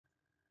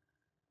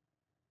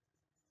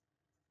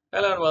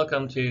Hello and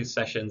welcome to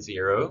session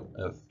 0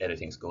 of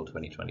Editing School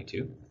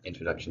 2022,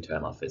 Introduction to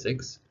MR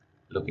Physics.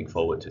 Looking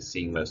forward to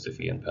seeing most of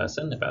you in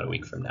person about a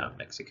week from now in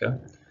Mexico.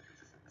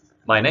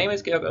 My name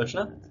is Georg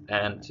Oechner,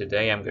 and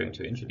today I'm going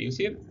to introduce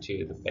you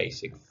to the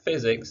basic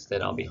physics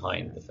that are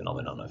behind the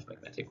phenomenon of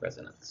magnetic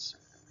resonance.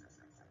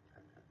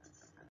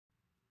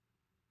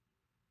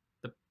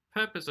 The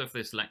purpose of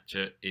this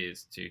lecture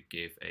is to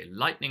give a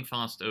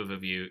lightning-fast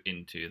overview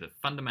into the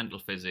fundamental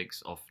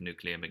physics of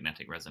nuclear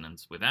magnetic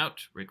resonance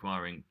without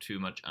requiring too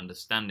much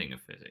understanding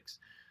of physics.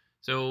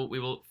 So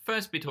we will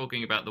first be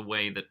talking about the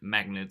way that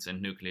magnets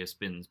and nuclear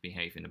spins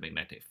behave in a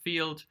magnetic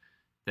field.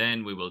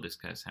 Then we will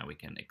discuss how we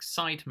can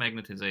excite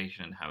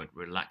magnetization, how it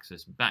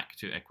relaxes back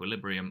to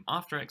equilibrium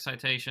after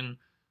excitation.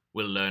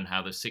 We'll learn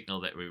how the signal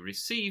that we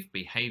receive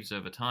behaves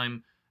over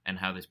time and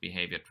how this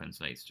behavior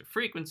translates to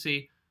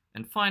frequency.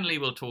 And finally,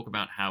 we'll talk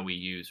about how we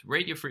use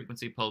radio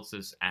frequency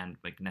pulses and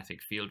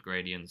magnetic field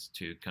gradients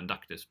to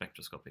conduct a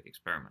spectroscopic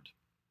experiment.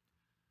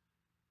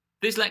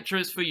 This lecture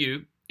is for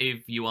you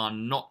if you are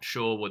not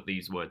sure what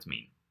these words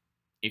mean.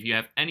 If you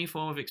have any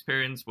form of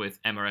experience with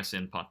MRS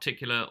in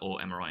particular or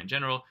MRI in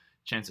general,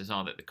 chances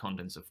are that the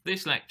contents of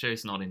this lecture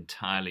is not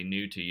entirely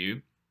new to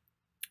you.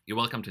 You're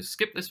welcome to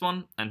skip this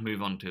one and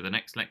move on to the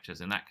next lectures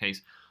in that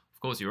case.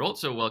 Of course, you're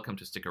also welcome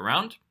to stick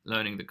around.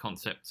 Learning the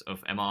concepts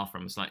of MR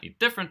from a slightly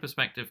different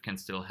perspective can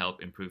still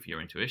help improve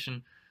your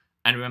intuition.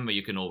 And remember,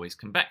 you can always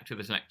come back to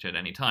this lecture at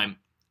any time.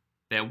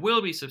 There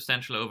will be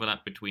substantial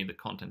overlap between the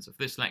contents of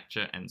this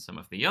lecture and some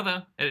of the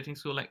other Editing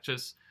School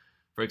lectures.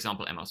 For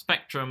example, MR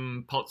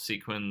spectrum, pulse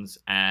sequence,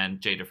 and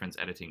J-difference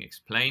editing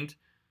explained.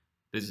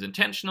 This is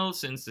intentional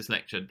since this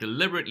lecture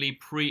deliberately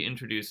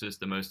pre-introduces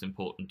the most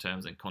important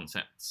terms and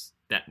concepts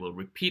that will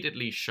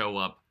repeatedly show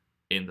up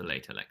in the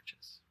later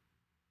lectures.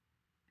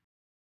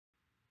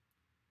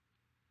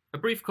 A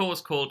brief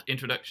course called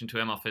Introduction to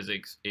MR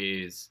Physics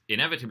is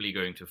inevitably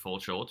going to fall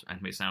short and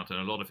miss out on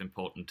a lot of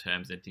important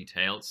terms and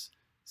details,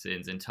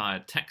 since entire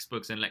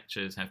textbooks and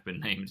lectures have been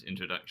named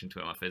Introduction to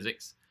MR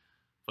Physics.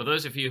 For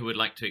those of you who would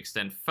like to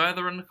extend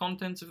further on the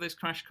contents of this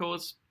crash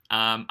course,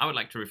 I would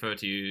like to refer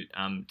to you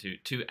to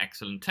two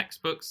excellent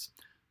textbooks.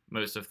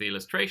 Most of the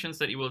illustrations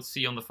that you will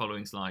see on the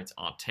following slides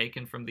are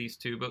taken from these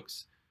two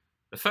books.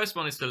 The first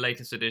one is the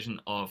latest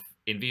edition of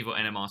In Vivo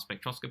NMR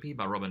Spectroscopy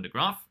by Robin de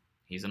Graaf.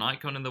 He's an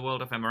icon in the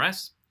world of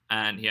MRS,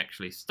 and he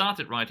actually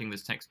started writing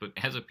this textbook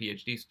as a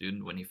PhD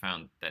student when he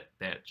found that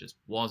there just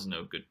was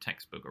no good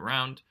textbook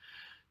around.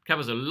 It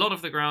covers a lot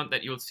of the ground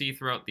that you'll see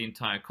throughout the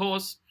entire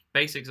course: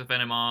 basics of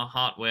NMR,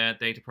 hardware,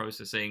 data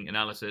processing,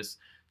 analysis.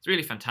 It's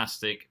really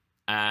fantastic,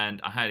 and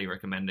I highly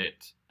recommend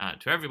it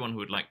to everyone who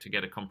would like to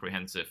get a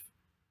comprehensive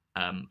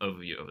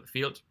overview over the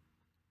field.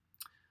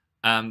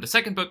 The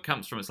second book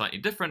comes from a slightly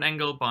different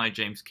angle by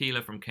James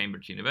Keeler from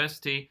Cambridge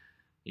University.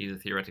 He's a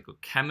theoretical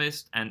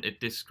chemist, and it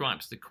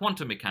describes the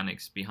quantum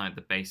mechanics behind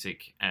the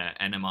basic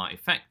NMR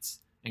effects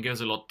and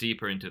goes a lot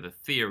deeper into the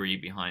theory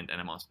behind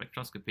NMR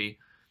spectroscopy.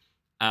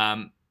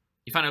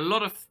 You find a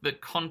lot of the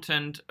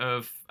content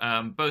of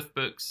both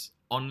books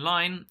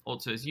online,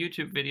 also as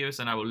YouTube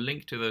videos, and I will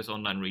link to those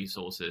online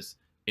resources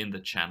in the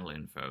channel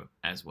info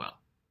as well.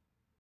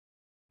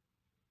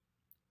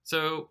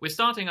 So we're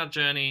starting our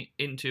journey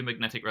into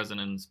magnetic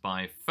resonance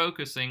by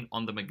focusing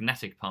on the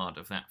magnetic part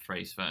of that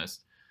phrase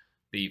first.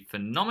 The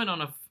phenomenon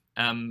of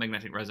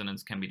magnetic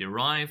resonance can be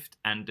derived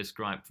and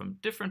described from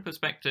different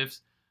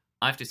perspectives.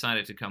 I've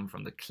decided to come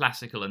from the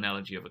classical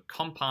analogy of a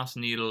compass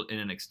needle in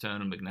an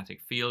external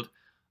magnetic field.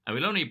 I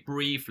will only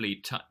briefly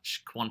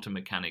touch quantum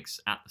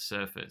mechanics at the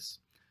surface.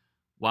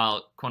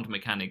 While quantum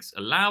mechanics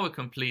allow a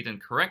complete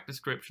and correct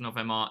description of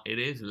MR, it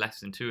is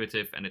less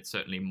intuitive, and it's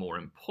certainly more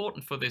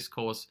important for this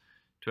course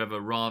to have a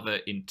rather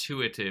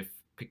intuitive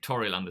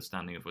pictorial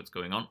understanding of what's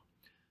going on.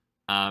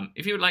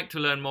 If you would like to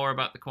learn more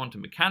about the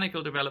quantum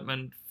mechanical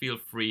development, feel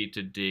free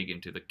to dig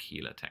into the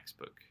Keeler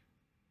textbook.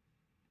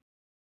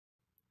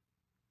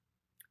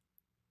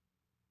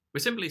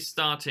 We're simply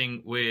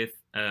starting with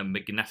a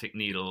magnetic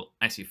needle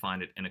as you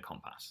find it in a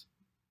compass.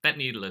 That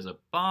needle is a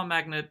bar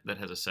magnet that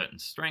has a certain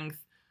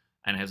strength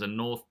and has a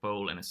north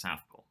pole and a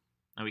south pole.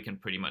 And we can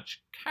pretty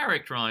much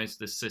characterize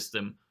this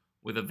system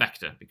with a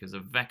vector, because a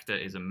vector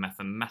is a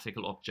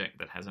mathematical object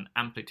that has an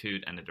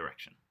amplitude and a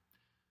direction.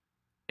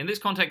 In this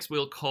context,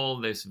 we'll call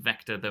this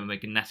vector the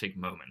magnetic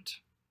moment.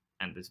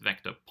 And this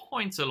vector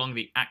points along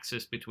the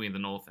axis between the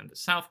north and the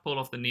south pole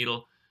of the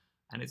needle.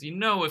 And as you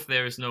know, if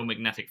there is no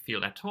magnetic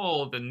field at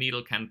all, the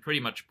needle can pretty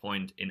much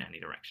point in any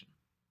direction.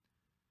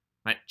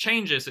 That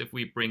changes if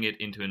we bring it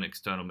into an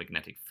external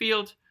magnetic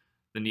field.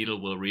 The needle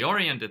will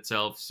reorient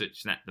itself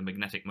such that the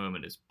magnetic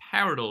moment is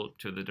parallel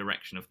to the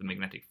direction of the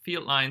magnetic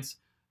field lines.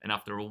 And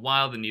after a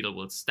while, the needle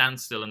will stand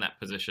still in that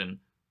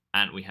position,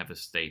 and we have a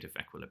state of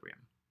equilibrium.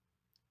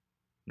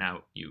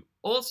 Now, you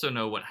also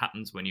know what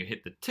happens when you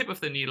hit the tip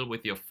of the needle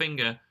with your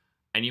finger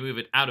and you move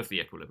it out of the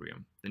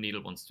equilibrium. The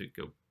needle wants to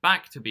go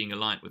back to being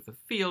aligned with the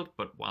field,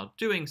 but while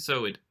doing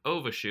so, it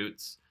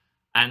overshoots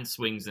and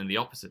swings in the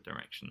opposite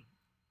direction.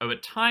 Over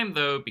time,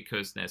 though,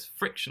 because there's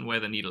friction where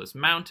the needle is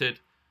mounted,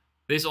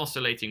 This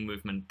oscillating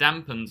movement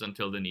dampens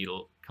until the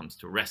needle comes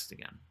to rest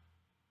again.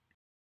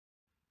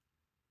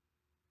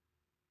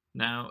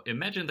 Now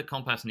imagine the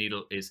compass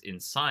needle is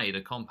inside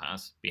a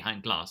compass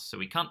behind glass, so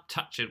we can't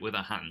touch it with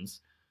our hands.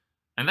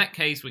 In that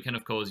case, we can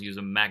of course use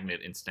a magnet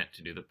instead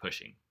to do the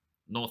pushing.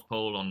 North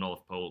pole on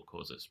North pole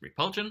causes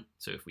repulsion,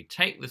 so if we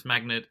take this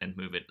magnet and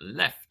move it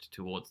left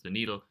towards the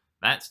needle,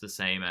 that's the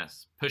same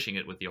as pushing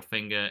it with your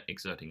finger,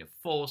 exerting a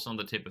force on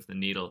the tip of the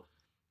needle,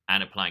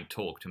 and applying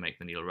torque to make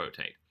the needle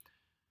rotate.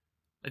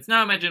 Let's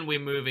now imagine we're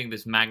moving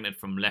this magnet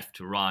from left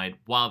to right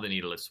while the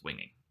needle is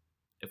swinging.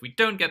 If we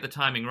don't get the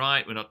timing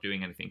right, we're not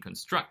doing anything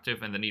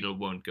constructive and the needle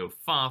won't go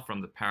far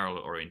from the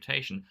parallel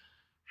orientation.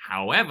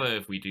 However,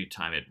 if we do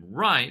time it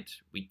right,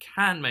 we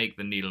can make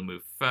the needle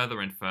move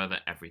further and further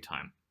every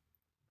time.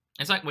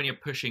 It's like when you're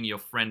pushing your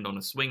friend on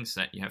a swing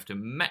set, you have to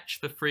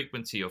match the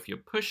frequency of your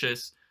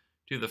pushes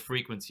to the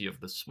frequency of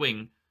the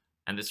swing,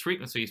 and this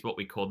frequency is what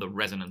we call the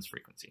resonance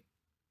frequency.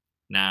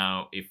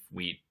 Now, if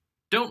we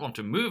don't want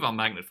to move our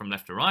magnet from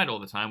left to right all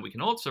the time, we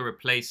can also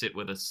replace it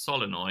with a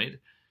solenoid,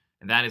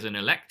 and that is an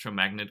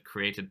electromagnet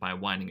created by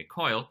winding a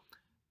coil,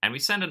 and we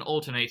send an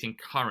alternating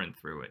current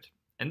through it.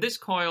 And this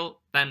coil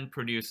then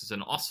produces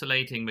an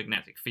oscillating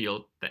magnetic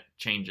field that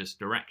changes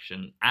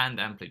direction and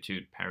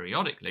amplitude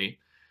periodically.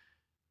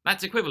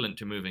 That's equivalent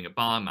to moving a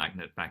bar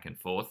magnet back and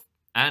forth,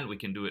 and we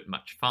can do it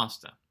much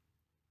faster.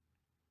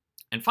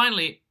 And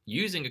finally,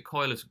 using a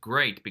coil is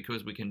great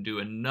because we can do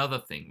another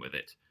thing with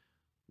it.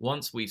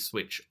 Once we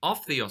switch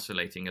off the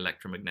oscillating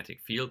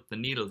electromagnetic field, the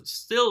needle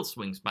still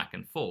swings back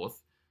and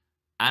forth,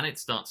 and it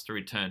starts to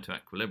return to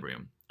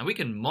equilibrium. And we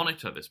can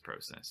monitor this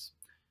process.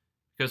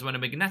 Because when a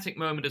magnetic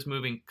moment is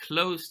moving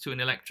close to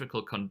an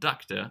electrical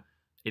conductor,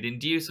 it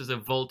induces a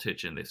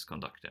voltage in this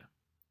conductor.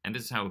 And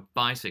this is how a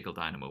bicycle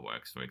dynamo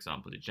works, for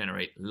example, to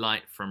generate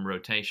light from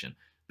rotation.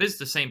 This is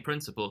the same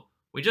principle,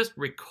 we just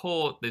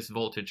record this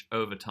voltage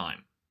over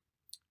time.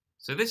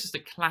 So this is the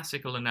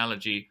classical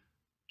analogy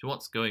to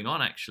what's going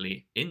on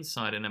actually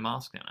inside an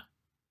MR scanner.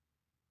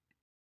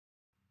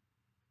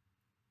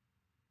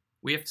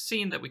 We have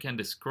seen that we can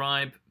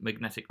describe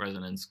magnetic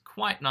resonance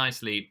quite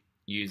nicely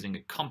using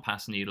a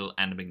compass needle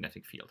and a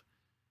magnetic field.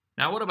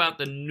 Now what about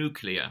the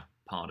nuclear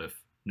part of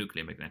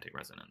nuclear magnetic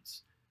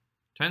resonance?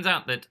 Turns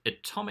out that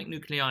atomic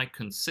nuclei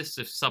consist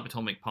of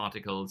subatomic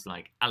particles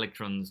like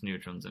electrons,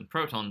 neutrons, and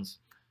protons,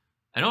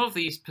 and all of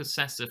these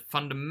possess a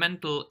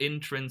fundamental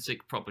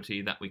intrinsic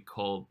property that we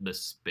call the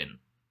spin.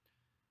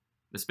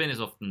 The spin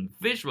is often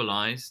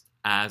visualized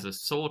as a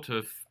sort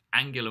of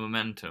angular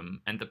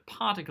momentum, and the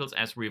particles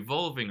as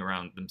revolving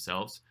around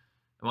themselves.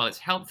 And while it's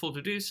helpful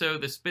to do so,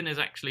 the spin is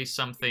actually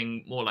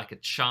something more like a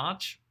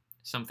charge,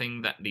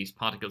 something that these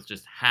particles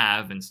just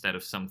have instead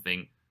of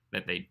something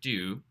that they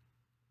do.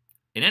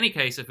 In any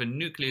case, if a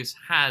nucleus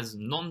has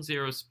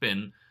non-zero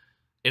spin,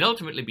 it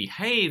ultimately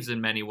behaves in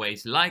many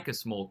ways like a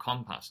small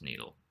compass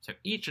needle. So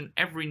each and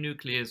every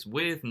nucleus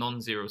with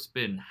non-zero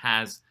spin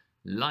has,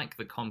 like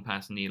the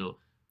compass needle,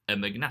 a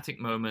magnetic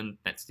moment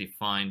that's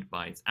defined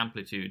by its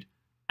amplitude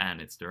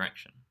and its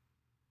direction.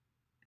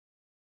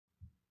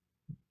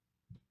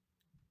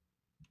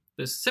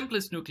 The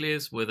simplest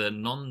nucleus with a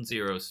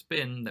non-zero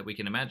spin that we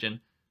can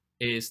imagine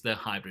is the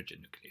hydrogen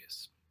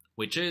nucleus,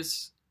 which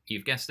is,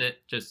 you've guessed it,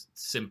 just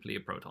simply a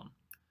proton.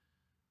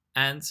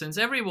 And since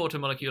every water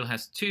molecule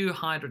has two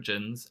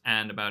hydrogens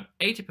and about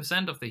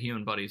 80% of the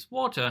human body is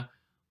water,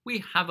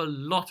 we have a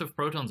lot of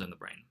protons in the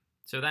brain.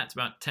 So that's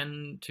about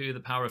 10 to the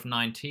power of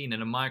 19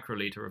 in a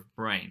microliter of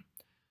brain.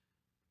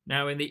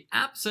 Now, in the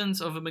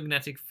absence of a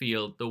magnetic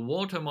field, the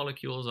water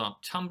molecules are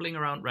tumbling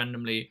around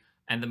randomly,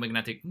 and the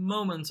magnetic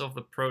moments of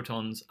the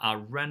protons are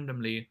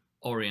randomly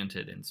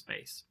oriented in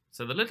space.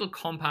 So the little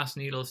compass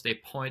needles, they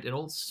point in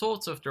all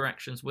sorts of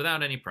directions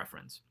without any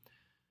preference.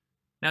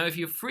 Now, if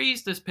you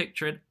freeze this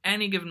picture at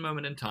any given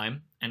moment in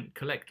time and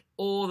collect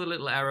all the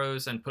little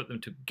arrows and put them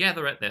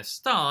together at their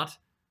start,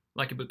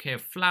 like a bouquet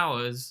of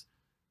flowers,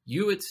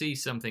 you would see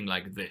something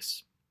like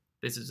this.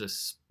 This is a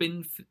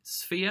spin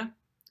sphere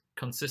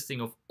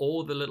consisting of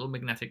all the little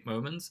magnetic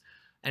moments.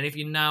 And if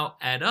you now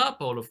add up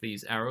all of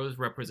these arrows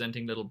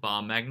representing little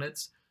bar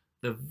magnets,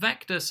 the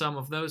vector sum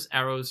of those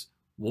arrows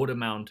would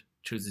amount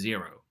to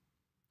 0.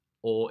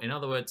 Or in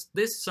other words,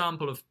 this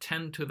sample of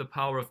 10 to the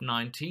power of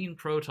 19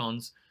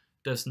 protons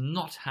does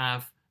not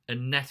have a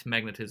net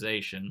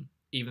magnetization,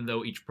 even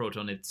though each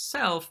proton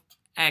itself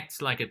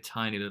acts like a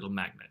tiny little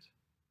magnet.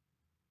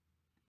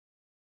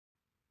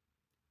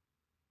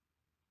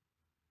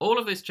 All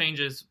of this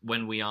changes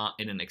when we are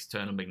in an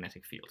external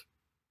magnetic field.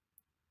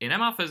 In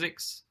MR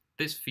physics,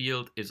 this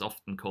field is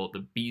often called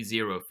the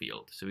B0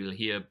 field, so we'll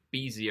hear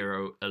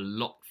B0 a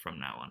lot from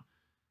now on.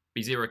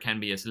 B0 can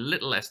be as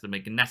little as the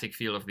magnetic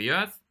field of the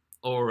Earth,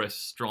 or as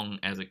strong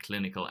as a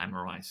clinical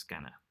MRI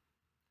scanner.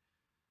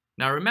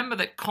 Now remember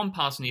that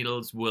compass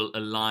needles will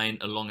align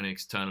along an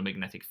external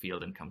magnetic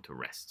field and come to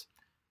rest.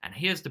 And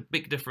here's the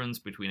big difference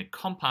between a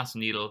compass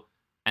needle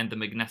and the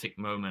magnetic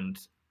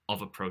moment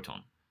of a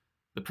proton.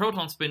 The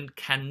proton spin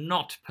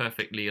cannot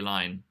perfectly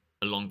align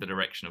along the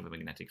direction of a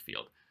magnetic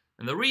field.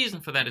 And the reason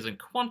for that is in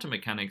quantum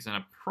mechanics, and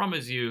I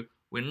promise you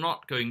we're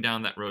not going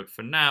down that road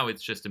for now.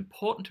 It's just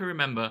important to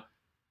remember,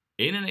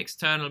 in an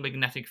external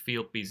magnetic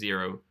field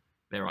B0,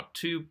 there are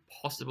two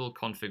possible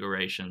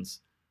configurations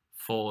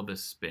for the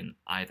spin,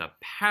 either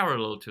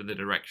parallel to the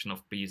direction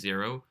of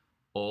B0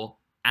 or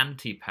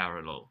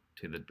anti-parallel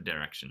to the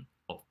direction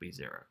of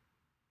B0.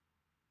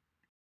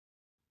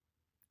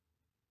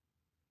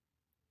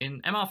 In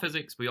MR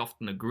physics, we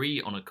often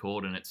agree on a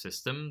coordinate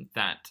system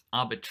that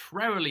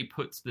arbitrarily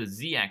puts the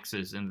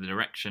z-axis in the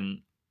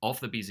direction of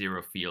the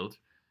B0 field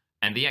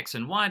and the x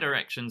and y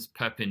directions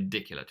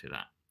perpendicular to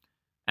that.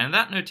 And in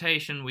that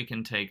notation, we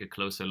can take a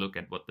closer look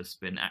at what the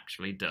spin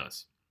actually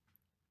does.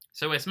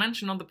 So as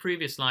mentioned on the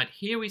previous slide,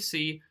 here we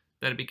see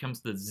that it becomes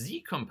the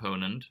z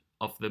component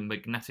of the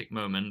magnetic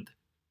moment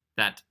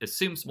that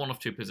assumes one of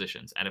two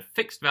positions. At a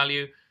fixed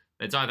value,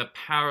 that's either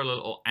parallel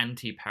or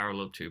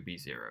anti-parallel to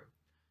B0.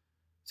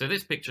 So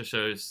this picture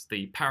shows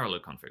the parallel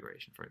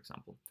configuration, for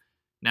example.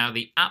 Now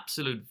the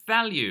absolute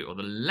value or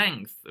the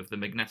length of the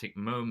magnetic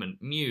moment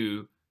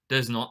mu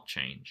does not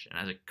change. And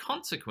as a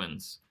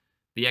consequence,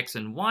 the x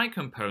and y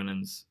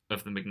components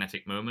of the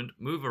magnetic moment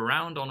move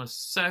around on a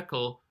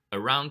circle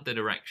around the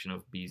direction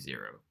of B0.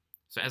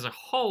 So as a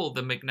whole,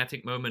 the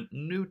magnetic moment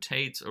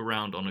nutates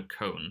around on a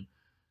cone,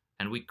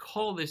 and we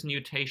call this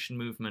nutation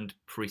movement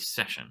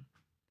precession.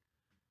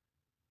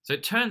 So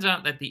it turns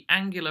out that the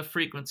angular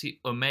frequency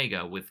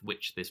omega with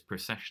which this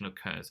precession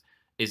occurs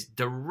is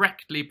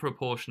directly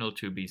proportional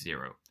to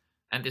B0.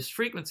 And this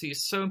frequency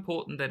is so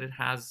important that it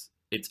has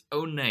its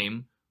own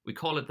name. We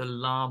call it the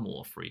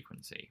Larmor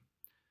frequency.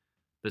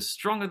 The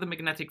stronger the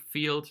magnetic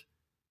field,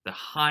 the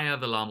higher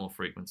the Larmor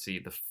frequency,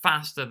 the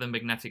faster the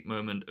magnetic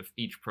moment of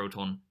each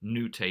proton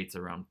nutates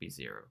around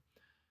B0.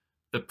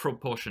 The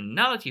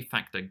proportionality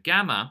factor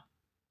gamma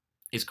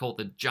is called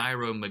the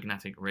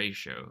gyromagnetic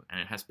ratio,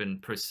 and it has been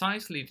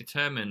precisely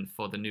determined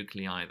for the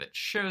nuclei that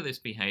show this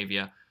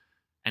behavior.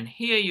 And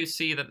here you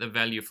see that the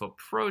value for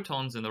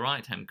protons in the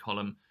right-hand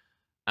column,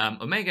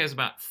 omega is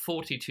about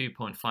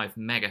 42.5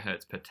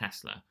 megahertz per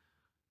Tesla.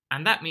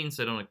 And that means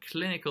that on a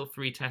clinical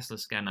 3 Tesla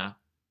scanner,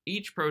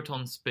 each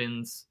proton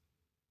spins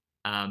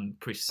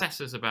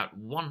precesses about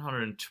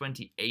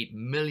 128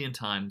 million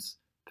times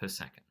per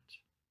second.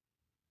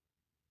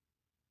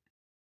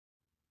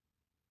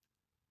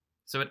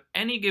 So at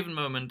any given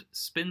moment,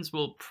 spins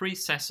will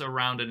precess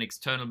around an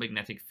external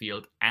magnetic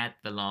field at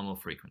the Larmor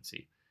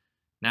frequency.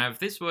 Now, if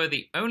this were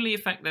the only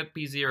effect that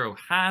B0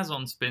 has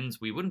on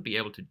spins, we wouldn't be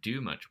able to do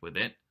much with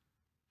it.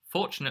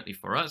 Fortunately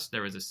for us,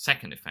 there is a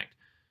second effect.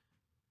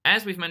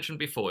 As we've mentioned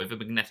before, if a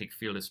magnetic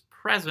field is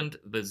present,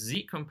 the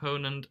z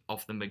component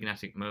of the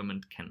magnetic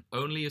moment can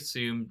only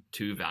assume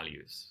two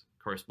values,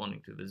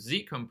 corresponding to the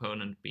z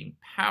component being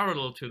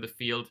parallel to the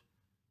field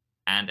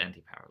and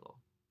anti-parallel.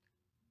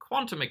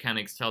 Quantum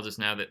mechanics tells us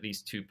now that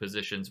these two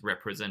positions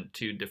represent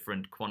two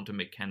different quantum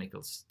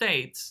mechanical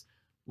states,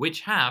 which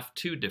have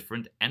two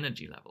different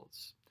energy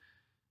levels.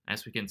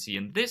 As we can see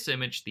in this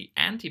image, the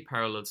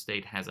anti-parallel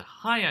state has a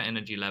higher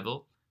energy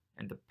level,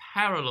 and the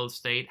parallel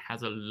state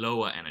has a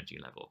lower energy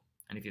level.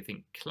 And if you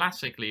think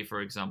classically, for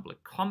example, a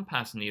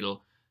compass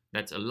needle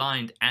that's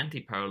aligned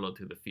anti-parallel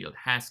to the field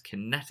has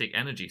kinetic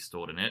energy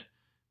stored in it,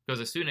 because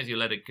as soon as you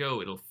let it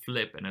go, it'll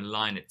flip and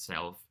align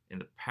itself in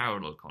the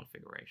parallel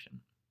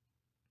configuration.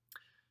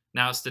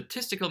 Now,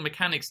 statistical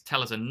mechanics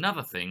tell us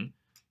another thing.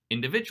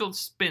 Individual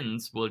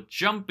spins will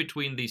jump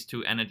between these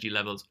two energy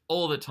levels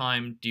all the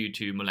time due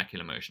to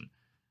molecular motion.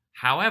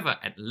 However,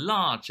 at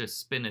large, a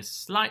spin is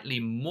slightly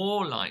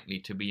more likely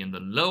to be in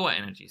the lower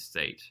energy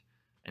state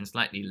and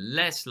slightly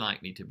less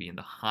likely to be in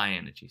the high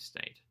energy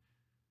state.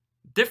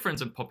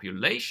 Difference in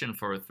population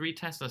for a 3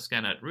 Tesla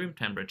scanner at room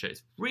temperature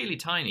is really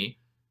tiny,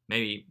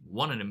 maybe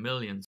 1 in a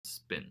million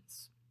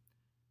spins.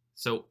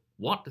 So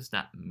what does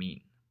that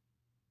mean?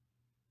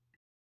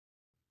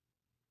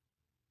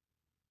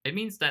 It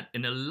means that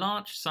in a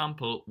large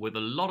sample with a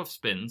lot of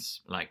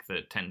spins, like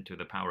the 10 to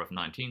the power of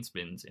 19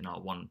 spins in our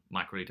 1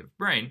 microliter of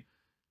brain,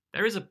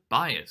 there is a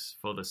bias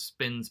for the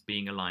spins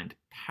being aligned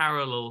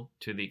parallel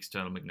to the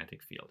external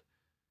magnetic field.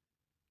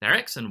 Their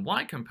x and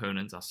y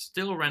components are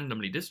still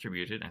randomly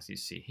distributed, as you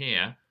see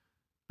here,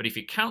 but if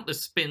you count the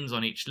spins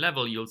on each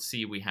level, you'll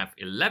see we have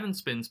 11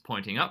 spins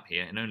pointing up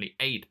here and only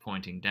 8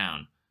 pointing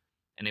down.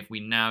 And if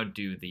we now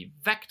do the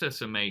vector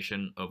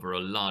summation over a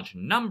large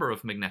number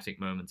of magnetic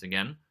moments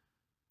again,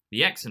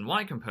 the x and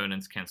y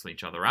components cancel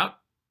each other out,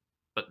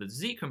 but the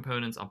z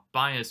components are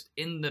biased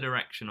in the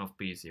direction of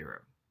B0.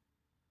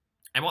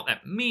 And what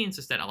that means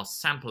is that our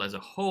sample as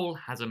a whole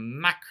has a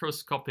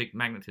macroscopic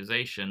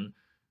magnetization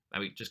that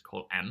we just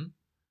call M.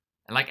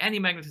 And like any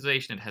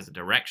magnetization, it has a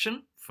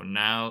direction, for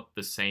now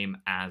the same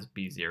as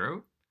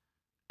B0,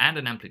 and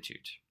an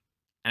amplitude.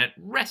 And at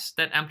rest,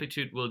 that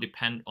amplitude will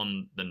depend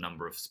on the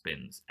number of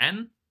spins,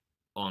 n,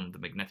 on the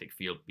magnetic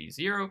field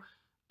B0,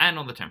 and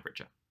on the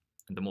temperature.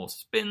 And the more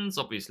spins,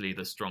 obviously,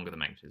 the stronger the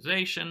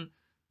magnetization.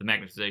 The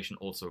magnetization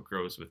also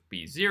grows with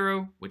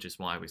B0, which is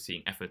why we're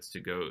seeing efforts to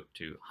go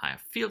to higher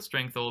field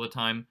strength all the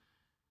time.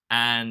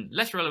 and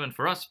less relevant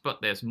for us,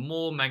 but there's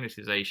more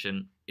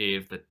magnetization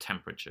if the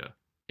temperature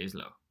is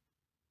low.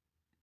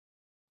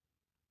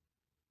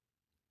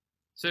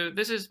 So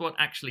this is what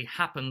actually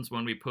happens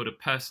when we put a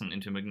person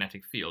into a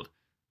magnetic field.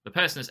 The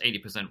person is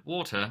 80%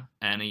 water,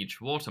 and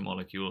each water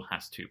molecule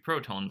has 2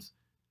 protons.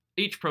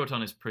 Each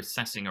proton is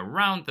precessing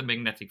around the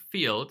magnetic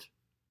field,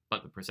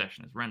 but the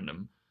precession is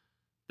random.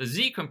 The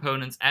Z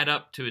components add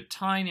up to a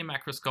tiny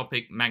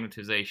macroscopic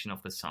magnetization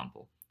of the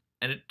sample.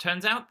 And it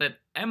turns out that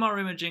MR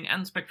imaging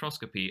and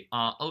spectroscopy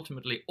are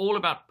ultimately all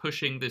about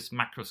pushing this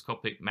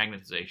macroscopic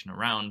magnetization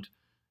around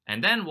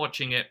and then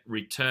watching it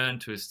return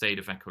to a state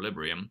of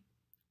equilibrium.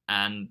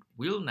 And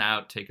we'll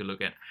now take a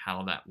look at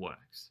how that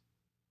works.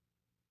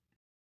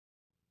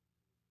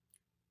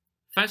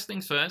 First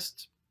things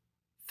first,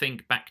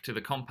 think back to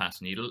the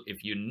compass needle.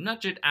 If you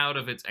nudge it out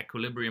of its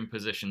equilibrium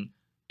position,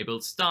 it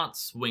will start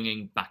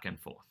swinging back and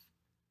forth.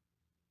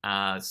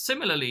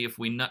 Similarly, if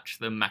we nudge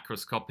the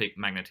macroscopic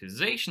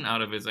magnetization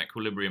out of its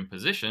equilibrium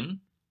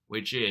position,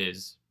 which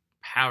is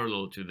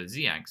parallel to the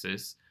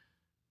z-axis,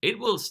 it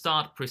will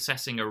start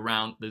precessing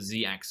around the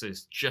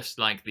z-axis just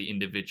like the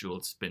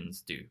individual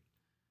spins do.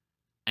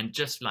 And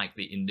just like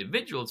the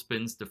individual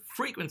spins, the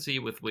frequency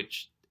with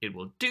which it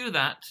will do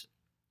that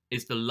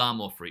is the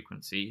Larmor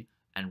frequency.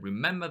 And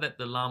remember that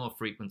the Larmor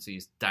frequency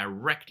is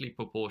directly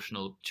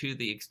proportional to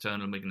the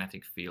external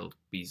magnetic field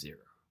B0.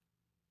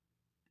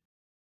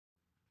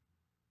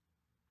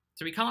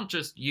 So we can't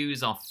just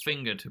use our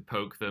finger to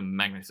poke the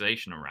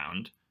magnetization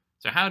around.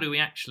 So how do we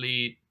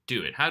actually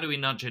do it? How do we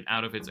nudge it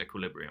out of its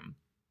equilibrium?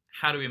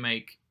 How do we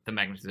make the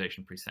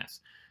magnetization precess?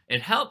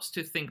 It helps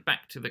to think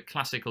back to the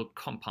classical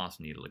compass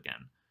needle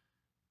again.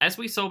 As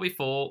we saw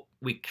before,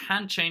 we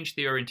can change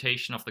the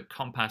orientation of the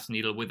compass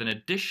needle with an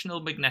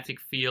additional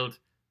magnetic field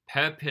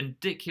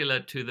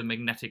perpendicular to the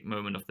magnetic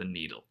moment of the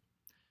needle.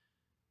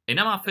 In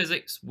MR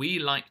physics, we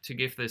like to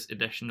give this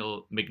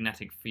additional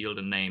magnetic field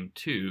a name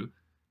too,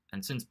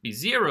 and since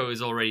B0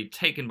 is already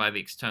taken by the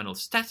external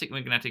static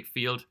magnetic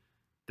field,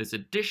 this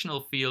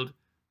additional field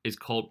is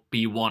called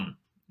B1,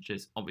 which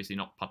is obviously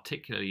not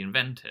particularly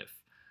inventive.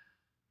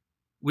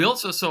 We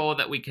also saw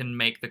that we can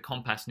make the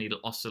compass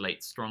needle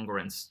oscillate stronger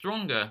and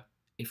stronger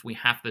if we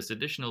have this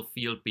additional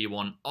field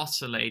B1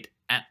 oscillate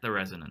at the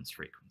resonance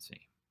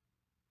frequency.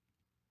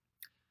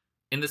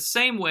 In the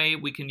same way,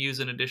 we can use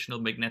an additional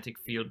magnetic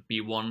field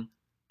B1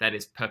 that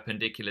is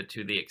perpendicular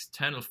to the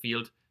external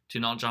field to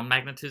nudge our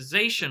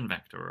magnetization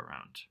vector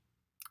around.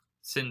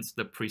 Since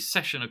the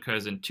precession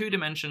occurs in 2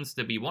 dimensions,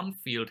 the B1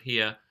 field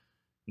here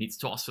needs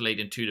to oscillate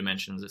in 2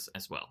 dimensions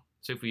as well.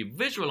 So if we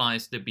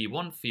visualize the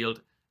B1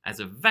 field as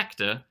a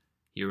vector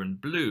here in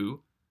blue,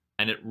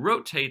 and it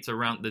rotates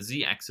around the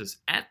z-axis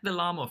at the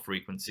Larmor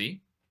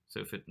frequency, so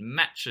if it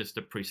matches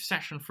the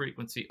precession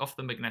frequency of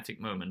the magnetic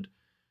moment,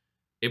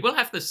 it will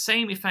have the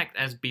same effect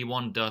as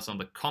B1 does on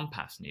the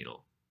compass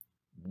needle.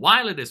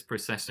 While it is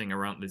precessing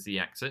around the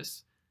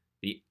z-axis,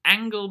 the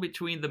angle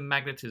between the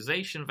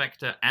magnetization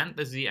vector and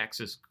the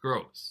z-axis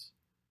grows,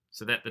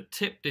 so that the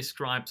tip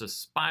describes a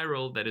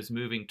spiral that is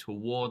moving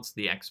towards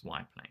the xy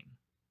plane.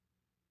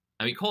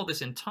 And we call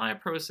this entire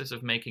process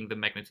of making the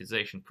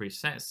magnetization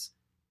precess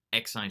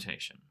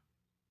excitation.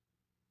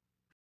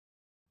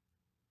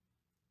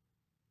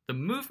 The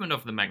movement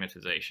of the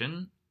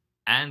magnetization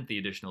and the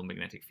additional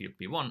magnetic field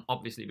B1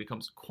 obviously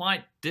becomes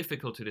quite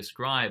difficult to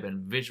describe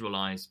and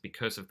visualize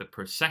because of the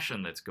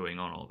precession that's going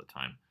on all the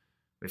time.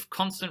 With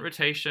constant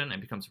rotation,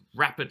 it becomes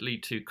rapidly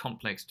too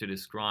complex to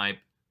describe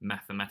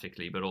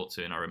mathematically, but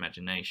also in our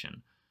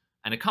imagination.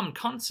 And a common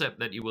concept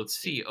that you will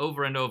see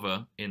over and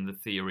over in the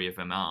theory of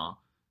MR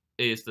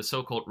is the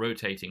so-called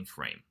rotating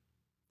frame.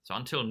 So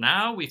until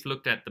now, we've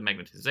looked at the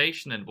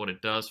magnetization and what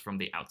it does from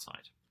the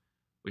outside.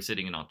 We're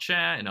sitting in our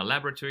chair in our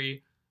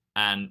laboratory,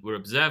 and we're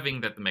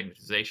observing that the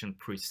magnetization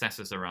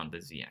precesses around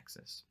the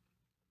z-axis.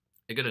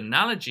 A good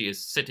analogy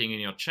is sitting in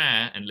your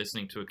chair and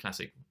listening to a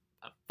classic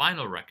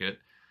vinyl record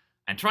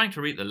and trying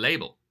to read the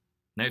label.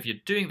 Now, if you're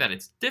doing that,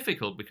 it's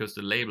difficult because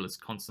the label is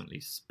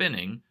constantly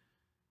spinning,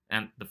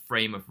 and the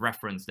frame of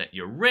reference that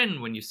you're in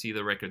when you see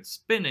the record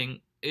spinning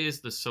is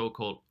the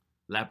so-called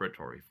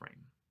laboratory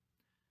frame.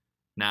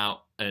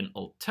 Now, an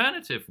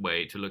alternative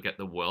way to look at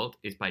the world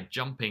is by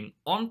jumping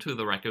onto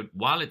the record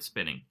while it's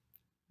spinning.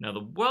 Now, the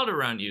world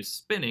around you is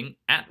spinning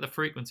at the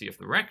frequency of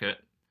the record,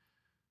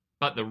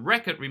 but the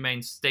record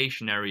remains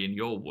stationary in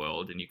your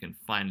world, and you can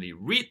finally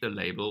read the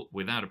label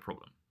without a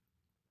problem.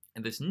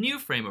 And this new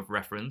frame of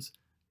reference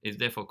is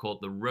therefore called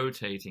the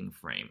rotating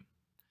frame.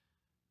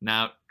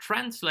 Now,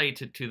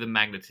 translated to the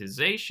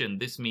magnetization,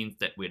 this means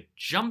that we're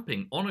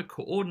jumping on a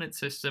coordinate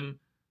system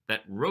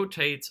that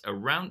rotates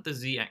around the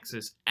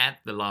z-axis at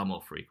the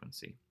Larmor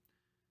frequency.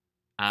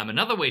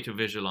 Another way to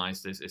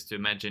visualize this is to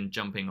imagine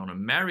jumping on a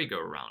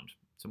merry-go-round.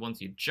 So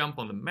once you jump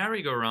on the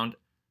merry-go-round,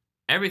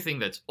 everything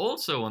that's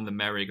also on the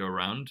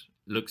merry-go-round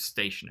looks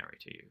stationary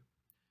to you.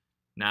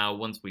 Now,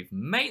 once we've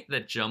made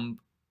that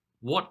jump,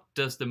 what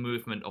does the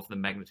movement of the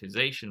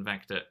magnetization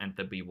vector and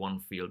the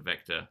B1 field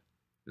vector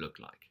look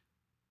like?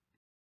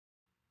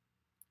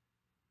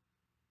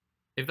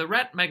 If the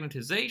red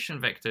magnetization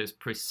vector is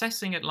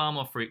precessing at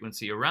Larmor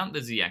frequency around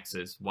the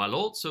z-axis while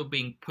also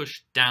being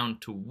pushed down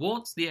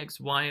towards the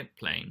xy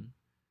plane,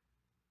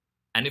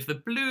 and if the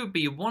blue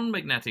B1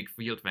 magnetic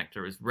field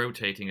vector is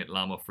rotating at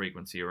Larmor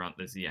frequency around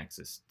the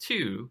z-axis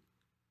too,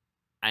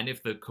 and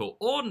if the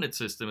coordinate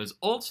system is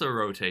also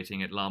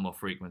rotating at Larmor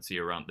frequency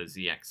around the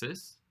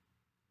z-axis,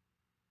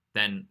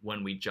 then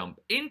when we jump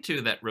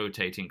into that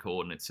rotating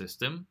coordinate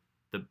system,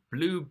 the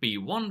blue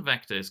B1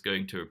 vector is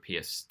going to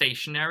appear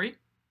stationary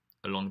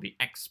along the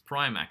x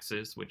prime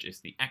axis, which is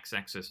the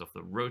x-axis of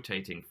the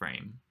rotating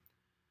frame.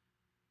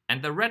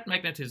 And the red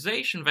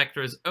magnetization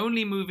vector is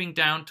only moving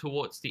down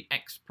towards the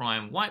x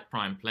prime y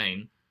prime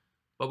plane,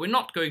 but we're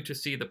not going to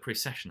see the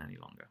precession any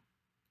longer.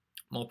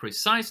 More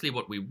precisely,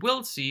 what we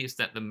will see is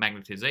that the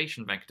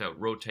magnetization vector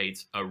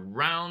rotates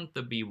around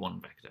the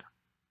B1 vector.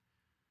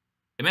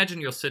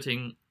 Imagine you're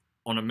sitting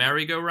on a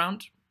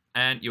merry-go-round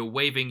and you're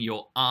waving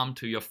your arm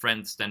to your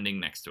friend standing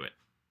next to it.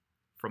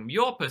 From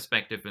your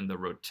perspective in the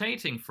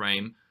rotating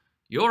frame,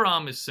 your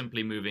arm is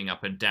simply moving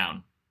up and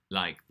down,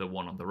 like the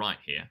one on the right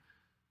here.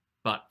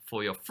 But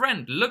for your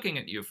friend looking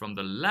at you from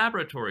the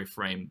laboratory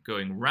frame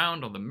going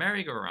round on the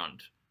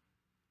merry-go-round,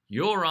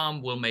 your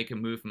arm will make a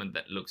movement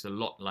that looks a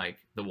lot like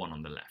the one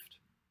on the left.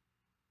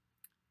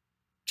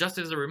 Just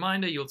as a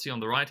reminder, you'll see on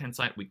the right-hand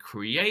side, we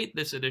create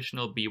this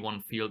additional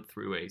B1 field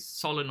through a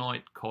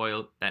solenoid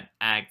coil that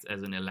acts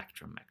as an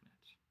electromagnet.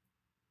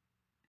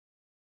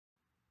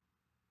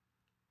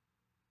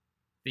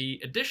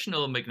 The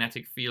additional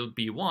magnetic field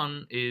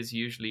B1 is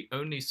usually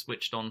only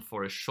switched on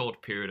for a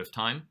short period of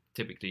time,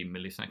 typically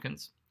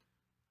milliseconds.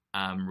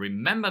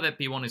 Remember that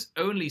B1 is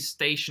only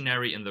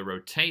stationary in the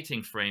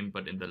rotating frame,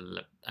 but in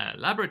the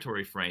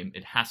laboratory frame,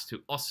 it has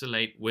to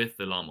oscillate with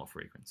the Larmor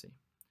frequency.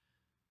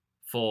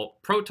 For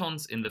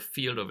protons in the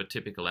field of a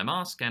typical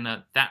MR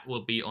scanner, that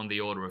will be on the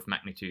order of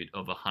magnitude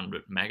of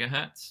 100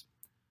 megahertz.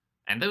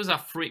 And those are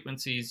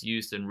frequencies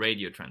used in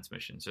radio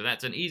transmission. So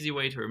that's an easy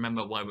way to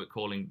remember why we're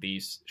calling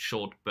these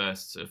short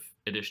bursts of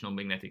additional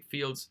magnetic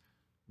fields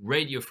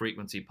radio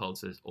frequency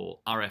pulses or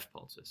RF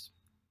pulses.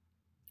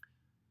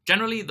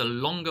 Generally, the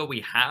longer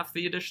we have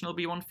the additional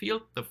B1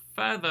 field, the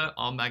further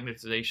our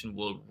magnetization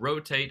will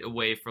rotate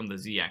away from the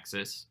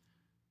z-axis,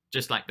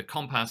 just like the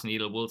compass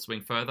needle will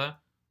swing further,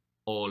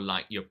 or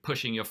like you're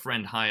pushing your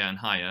friend higher and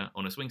higher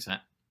on a swing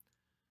set.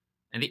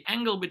 And the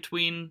angle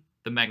between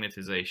the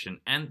magnetization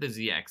and the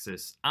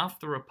z-axis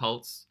after a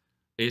pulse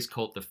is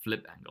called the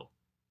flip angle.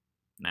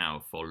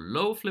 Now, for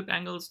low flip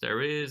angles,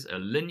 there is a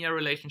linear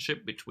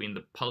relationship between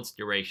the pulse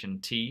duration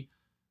t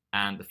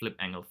and the flip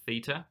angle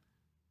theta,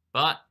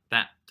 but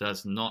that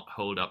does not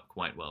hold up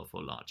quite well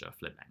for larger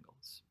flip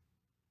angles.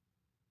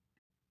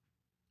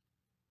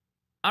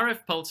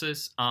 RF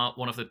pulses are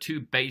one of the two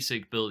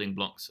basic building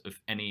blocks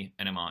of any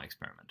NMR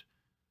experiment.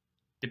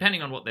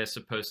 Depending on what they're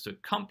supposed to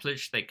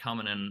accomplish, they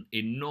come in an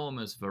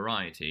enormous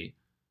variety,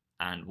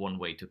 and one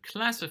way to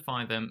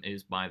classify them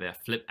is by their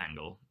flip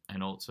angle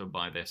and also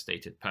by their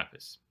stated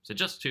purpose. So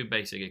just two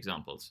basic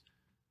examples.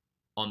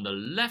 On the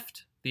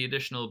left, the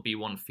additional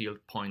B1 field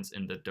points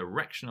in the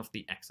direction of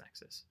the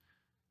x-axis.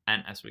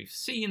 And as we've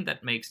seen,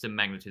 that makes the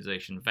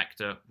magnetization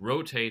vector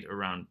rotate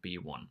around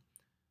B1.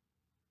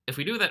 If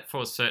we do that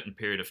for a certain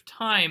period of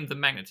time, the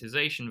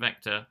magnetization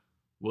vector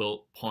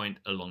will point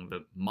along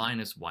the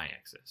minus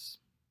y-axis.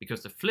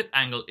 Because the flip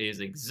angle is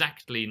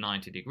exactly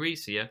 90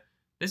 degrees here,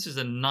 this is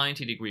a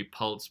 90-degree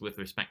pulse with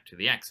respect to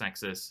the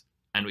x-axis,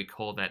 and we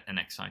call that an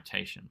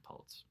excitation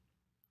pulse.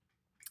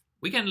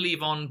 We can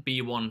leave on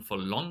B1 for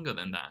longer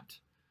than that,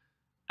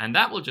 and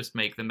that will just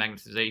make the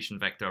magnetization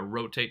vector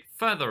rotate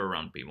further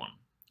around B1.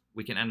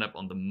 We can end up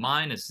on the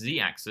minus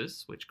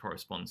z-axis, which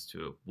corresponds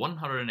to a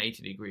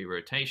 180-degree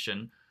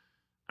rotation,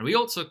 and we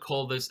also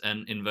call this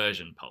an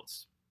inversion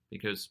pulse,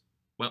 because,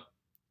 well,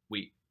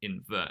 we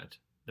invert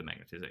the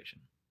magnetization.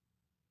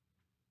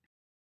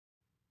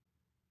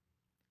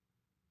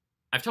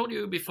 I've told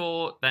you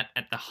before that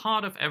at the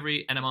heart of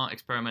every NMR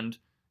experiment,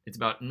 it's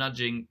about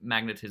nudging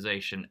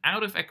magnetization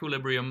out of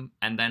equilibrium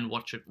and then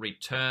watch it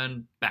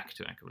return back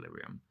to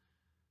equilibrium.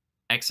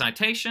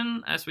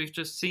 Excitation, as we've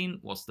just seen,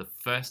 was the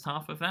first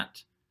half of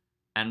that,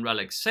 and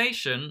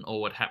relaxation,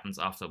 or what happens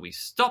after we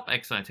stop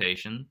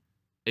excitation,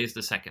 is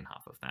the second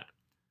half of that.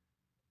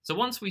 So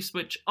once we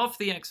switch off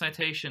the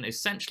excitation,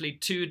 essentially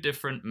two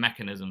different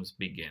mechanisms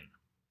begin.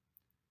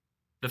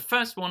 The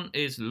first one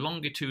is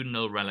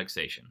longitudinal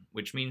relaxation,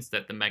 which means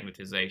that the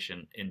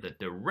magnetization in the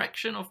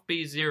direction of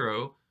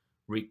B0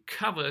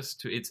 recovers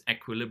to its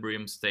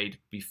equilibrium state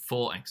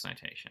before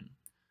excitation.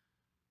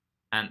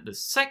 And the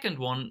second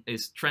one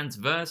is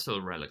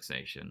transversal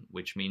relaxation,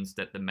 which means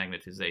that the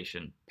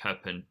magnetization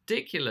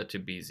perpendicular to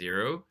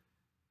B0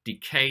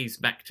 decays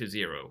back to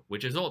 0,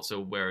 which is also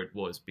where it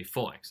was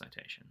before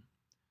excitation.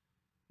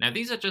 Now,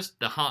 these are just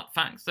the hard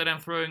facts that I'm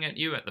throwing at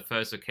you at the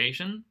first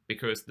occasion,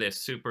 because they're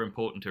super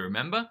important to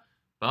remember,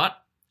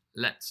 but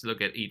let's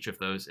look at each of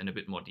those in a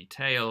bit more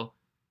detail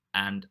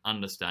and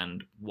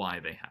understand why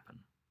they happen.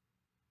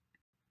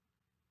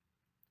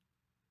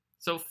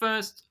 So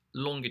first,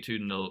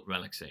 longitudinal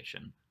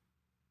relaxation.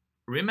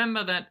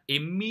 Remember that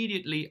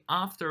immediately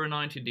after a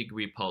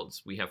 90-degree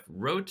pulse, we have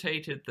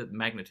rotated the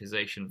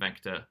magnetization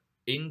vector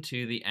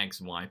into the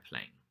xy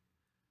plane.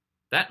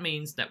 That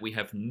means that we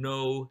have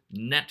no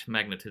net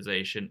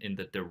magnetization in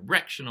the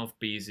direction of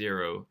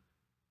B0,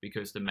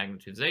 because the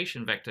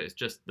magnetization vector is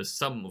just the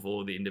sum of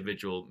all the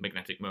individual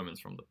magnetic moments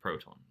from the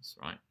protons,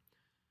 right?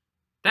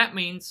 That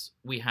means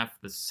we have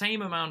the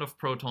same amount of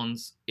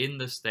protons in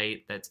the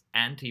state that's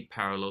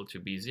anti-parallel to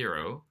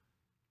B0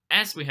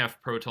 as we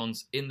have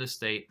protons in the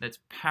state that's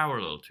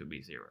parallel to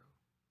B0.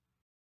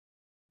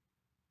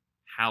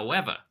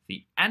 However,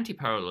 the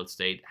anti-parallel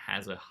state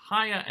has a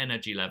higher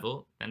energy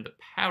level than the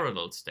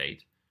parallel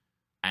state,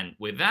 and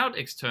without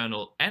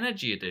external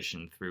energy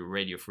addition through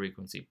radio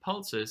frequency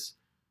pulses,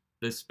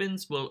 the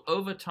spins will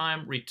over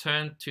time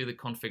return to the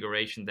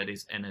configuration that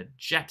is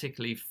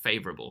energetically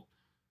favorable.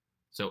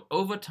 So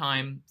over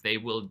time, they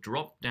will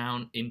drop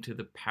down into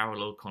the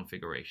parallel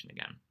configuration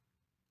again.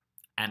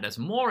 And as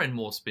more and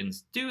more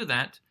spins do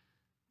that,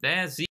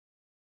 their Z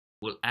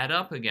will add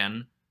up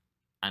again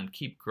and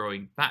keep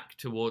growing back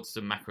towards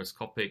the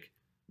macroscopic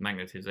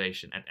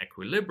magnetization at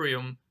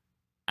equilibrium,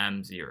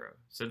 M0.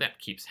 So that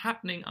keeps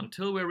happening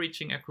until we're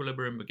reaching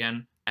equilibrium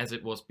again, as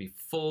it was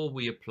before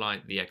we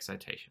applied the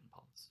excitation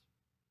pulse.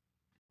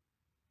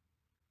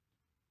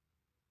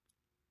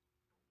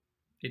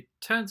 It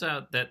turns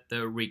out that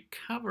the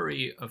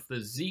recovery of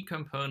the Z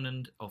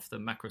component of the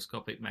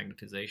macroscopic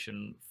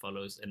magnetization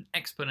follows an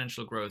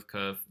exponential growth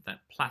curve that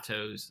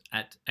plateaus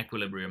at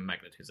equilibrium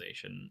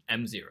magnetization,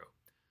 M0.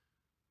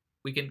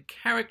 We can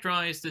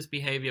characterize this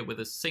behavior with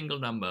a single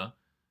number,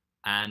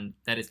 and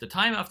that is the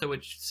time after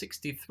which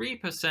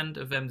 63%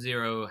 of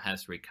M0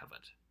 has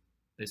recovered.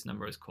 This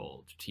number is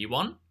called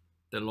T1,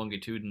 the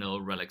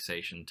longitudinal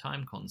relaxation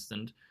time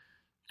constant,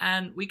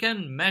 and we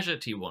can measure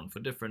T1 for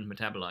different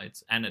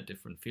metabolites and at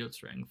different field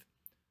strength.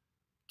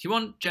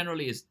 T1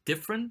 generally is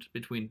different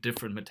between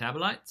different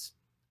metabolites,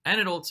 and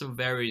it also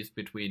varies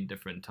between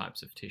different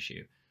types of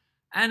tissue.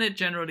 And it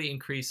generally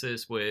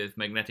increases with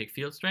magnetic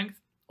field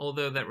strength,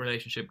 although that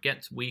relationship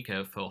gets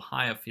weaker for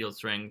higher field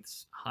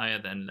strengths,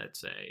 higher than, let's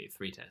say,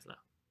 3 Tesla.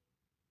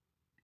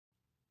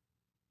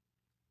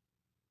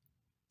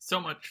 So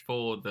much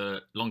for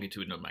the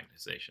longitudinal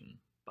magnetization,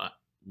 but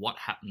what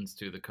happens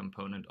to the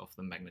component of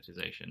the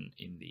magnetization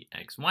in the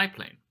xy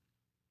plane?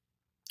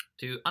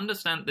 To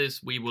understand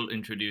this, we will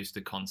introduce the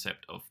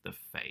concept of the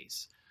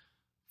phase.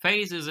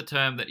 Phase is a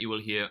term that you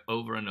will hear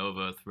over and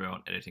over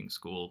throughout editing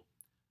school.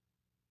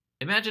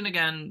 Imagine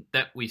again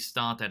that we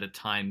start at a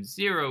time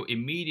 0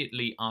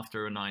 immediately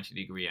after a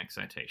 90-degree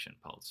excitation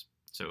pulse.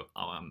 So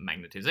our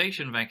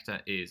magnetization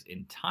vector is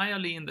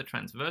entirely in the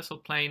transversal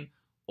plane,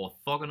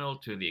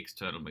 orthogonal to the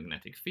external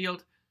magnetic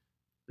field.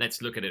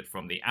 Let's look at it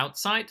from the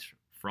outside,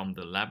 from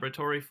the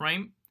laboratory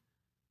frame,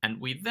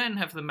 and we then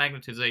have the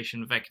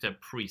magnetization vector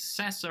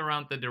precess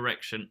around the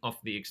direction of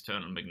the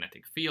external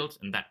magnetic field,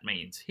 and that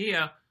means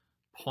here,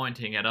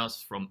 pointing at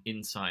us from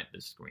inside the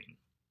screen.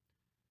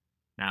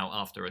 Now,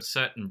 after a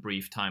certain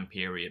brief time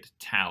period,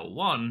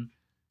 tau1,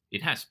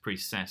 it has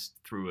precessed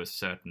through a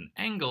certain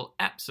angle,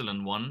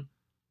 epsilon1,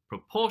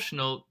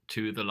 proportional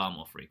to the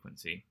Larmor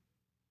frequency.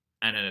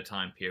 And at a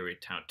time period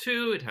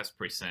tau2, it has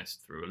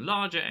precessed through a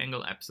larger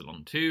angle,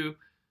 epsilon2,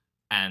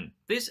 and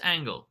this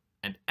angle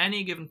at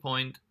any given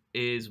point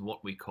is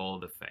what we call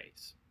the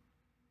phase.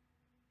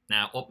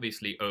 Now,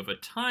 obviously, over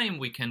time,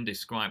 we can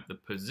describe the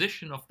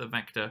position of the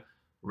vector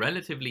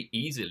relatively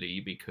easily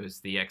because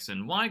the x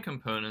and y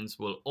components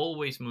will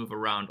always move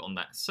around on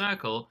that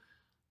circle,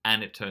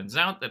 and it turns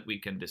out that we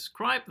can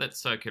describe that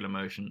circular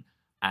motion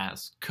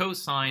as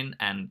cosine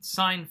and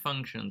sine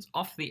functions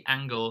of the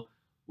angle,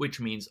 which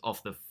means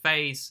of the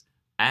phase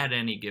at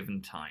any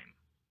given time.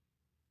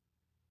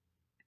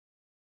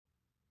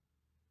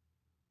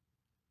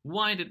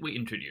 Why did we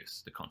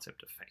introduce the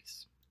concept of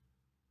phase?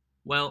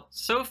 Well,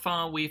 so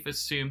far we've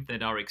assumed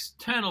that our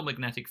external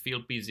magnetic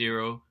field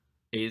B0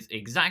 is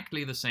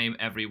exactly the same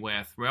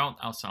everywhere throughout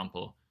our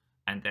sample,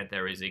 and that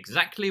there is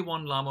exactly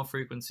one Larmor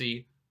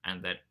frequency,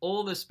 and that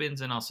all the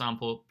spins in our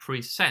sample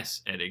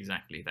precess at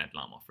exactly that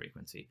Larmor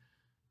frequency.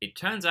 It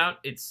turns out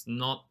it's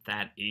not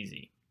that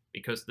easy,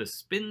 because the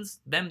spins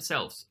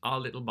themselves are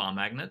little bar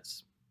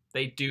magnets.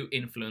 They do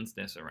influence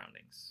their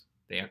surroundings.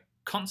 They are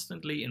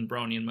constantly in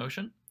Brownian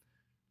motion.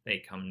 They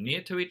come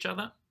near to each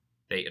other,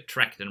 they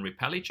attract and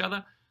repel each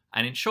other,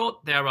 and in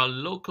short, there are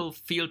local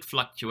field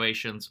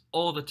fluctuations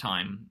all the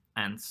time,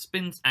 and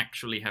spins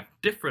actually have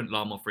different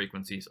Larmor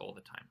frequencies all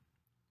the time.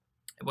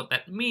 What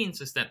that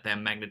means is that their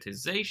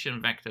magnetization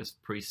vectors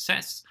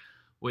precess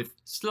with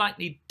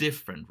slightly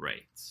different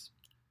rates.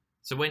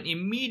 So when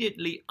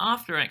immediately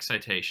after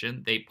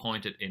excitation, they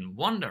pointed in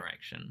one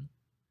direction,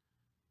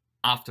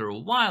 after a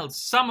while,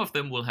 some of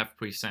them will have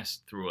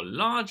precessed through a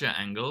larger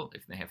angle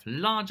if they have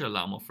larger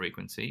Larmor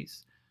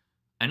frequencies,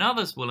 and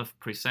others will have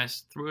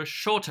precessed through a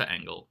shorter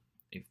angle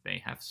if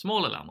they have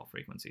smaller Larmor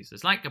frequencies.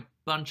 It's like a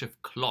bunch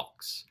of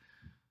clocks.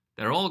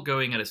 They're all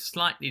going at a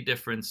slightly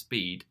different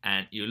speed,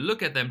 and you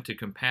look at them to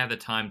compare the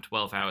time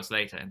 12 hours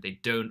later, and they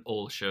don't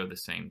all show the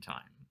same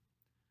time.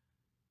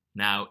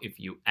 Now, if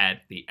you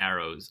add the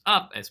arrows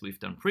up, as we've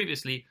done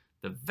previously,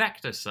 the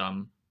vector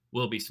sum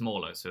will be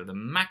smaller. So the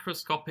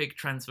macroscopic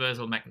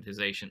transversal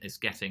magnetization is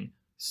getting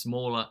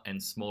smaller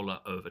and smaller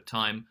over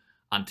time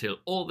until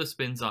all the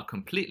spins are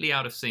completely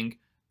out of sync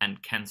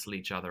and cancel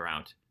each other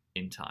out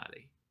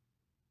entirely.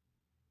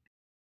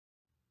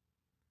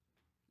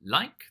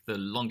 Like the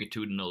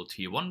longitudinal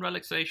T1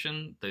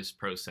 relaxation, this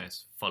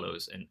process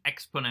follows an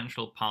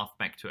exponential path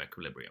back to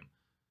equilibrium.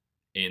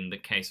 In the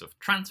case of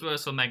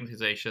transversal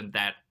magnetization,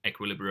 that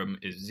equilibrium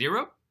is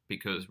 0,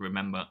 because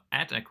remember,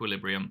 at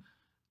equilibrium,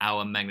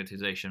 our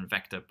magnetization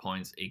vector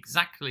points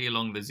exactly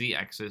along the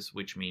z-axis,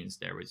 which means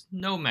there is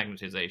no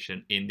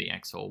magnetization in the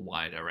x or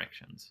y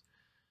directions.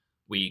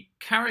 We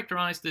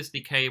characterize this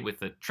decay with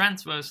the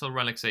transversal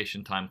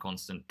relaxation time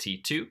constant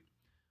T2,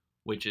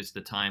 which is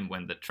the time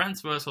when the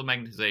transversal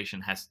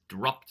magnetization has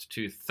dropped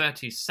to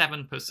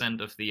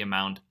 37% of the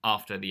amount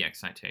after the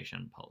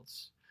excitation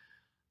pulse.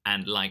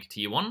 And like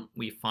T1,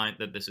 we find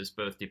that this is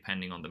both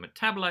depending on the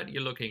metabolite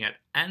you're looking at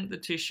and the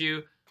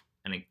tissue.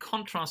 And in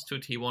contrast to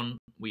T1,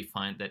 we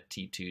find that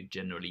T2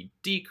 generally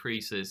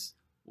decreases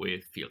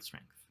with field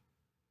strength.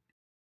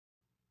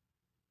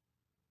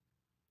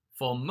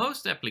 For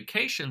most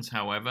applications,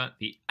 however,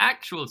 the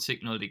actual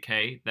signal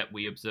decay that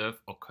we observe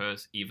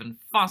occurs even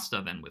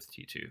faster than with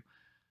T2.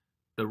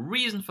 The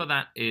reason for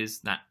that is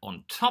that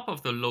on top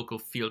of the local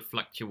field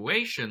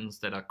fluctuations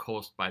that are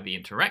caused by the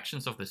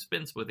interactions of the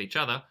spins with each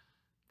other,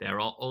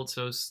 there are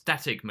also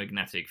static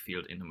magnetic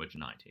field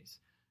inhomogeneities.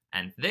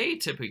 And they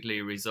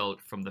typically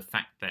result from the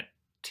fact that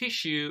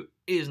tissue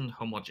isn't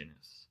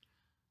homogeneous.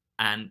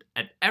 And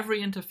at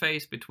every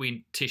interface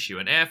between tissue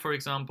and air, for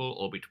example,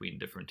 or between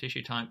different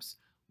tissue types,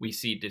 we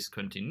see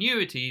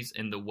discontinuities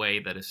in the way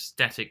that a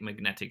static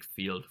magnetic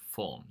field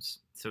forms.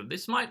 So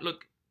this might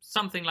look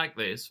something like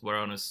this, where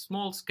on a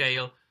small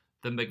scale,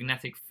 the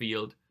magnetic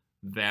field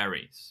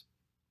varies.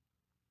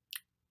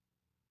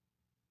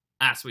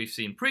 As we've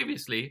seen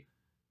previously,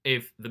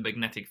 if the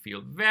magnetic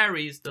field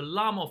varies, the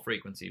Larmor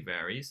frequency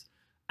varies,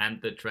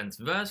 and the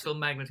transversal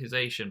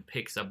magnetization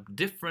picks up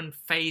different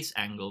phase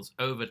angles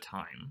over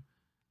time,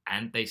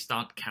 and they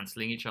start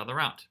cancelling each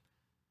other out.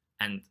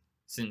 And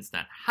since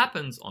that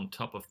happens on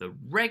top of the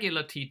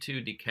regular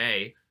T2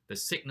 decay, the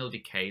signal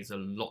decays a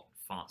lot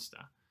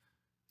faster.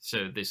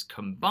 So this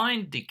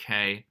combined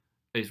decay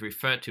is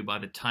referred to by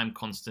the time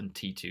constant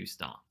T2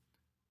 star.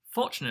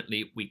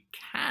 Fortunately, we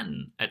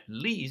can at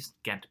least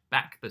get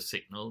back the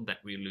signal that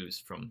we lose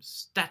from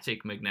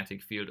static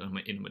magnetic field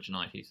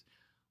inhomogeneities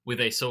with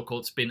a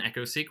so-called spin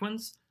echo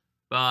sequence,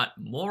 but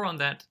more on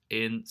that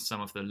in some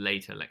of the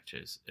later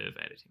lectures of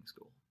Editing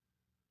School.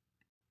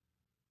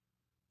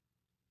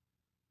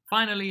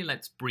 Finally,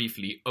 let's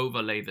briefly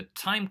overlay the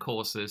time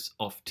courses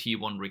of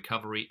T1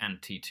 recovery and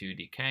T2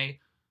 decay.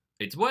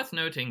 It's worth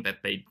noting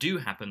that they do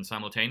happen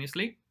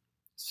simultaneously,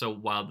 so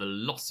while the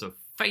loss of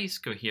phase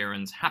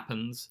coherence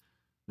happens,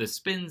 the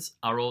spins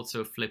are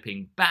also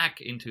flipping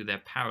back into their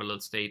parallel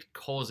state,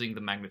 causing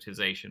the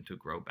magnetization to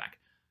grow back.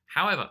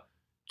 However,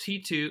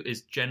 T2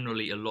 is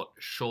generally a lot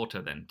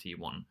shorter than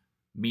T1,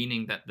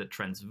 meaning that the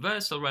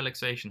transversal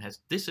relaxation has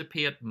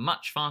disappeared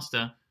much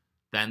faster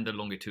than the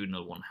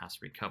longitudinal one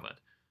has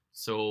recovered.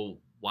 So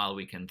while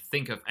we can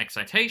think of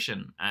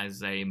excitation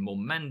as a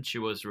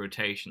momentous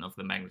rotation of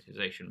the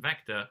magnetization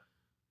vector,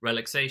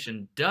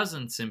 relaxation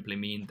doesn't simply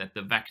mean that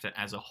the vector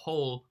as a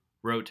whole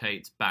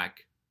rotates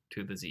back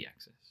to the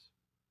z-axis.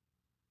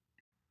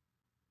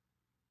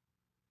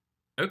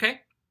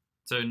 Okay,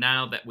 so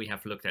now that we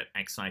have looked at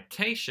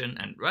excitation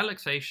and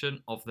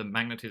relaxation of the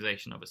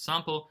magnetization of a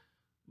sample,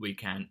 we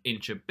can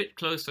inch a bit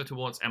closer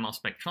towards MR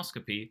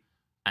spectroscopy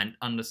and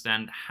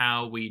understand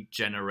how we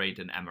generate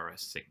an MRS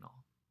signal.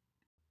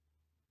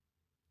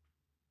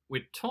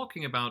 We're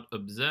talking about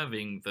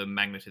observing the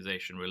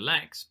magnetization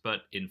relax,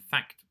 but in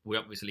fact, we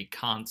obviously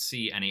can't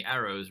see any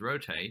arrows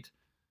rotate.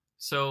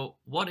 So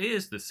what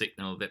is the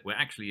signal that we're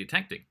actually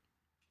detecting?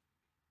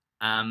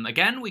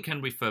 Again, we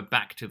can refer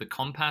back to the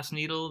compass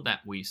needle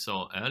that we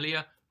saw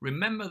earlier.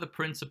 Remember the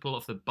principle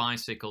of the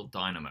bicycle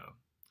dynamo.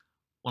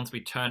 Once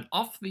we turn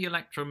off the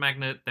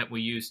electromagnet that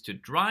we use to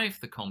drive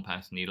the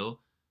compass needle,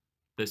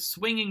 the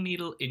swinging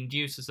needle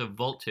induces a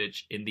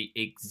voltage in the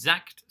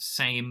exact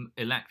same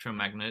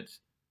electromagnet,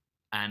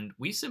 and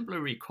we simply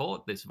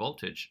record this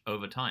voltage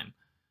over time.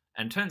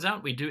 And turns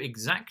out we do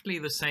exactly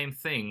the same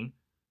thing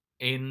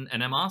in an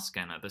MR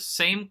scanner. The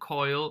same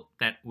coil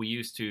that we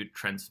use to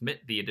transmit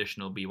the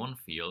additional B1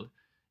 field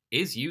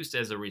is used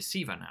as a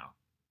receiver now.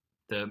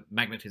 The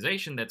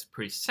magnetization that's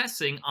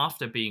precessing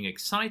after being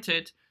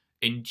excited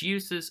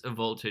induces a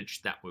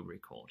voltage that we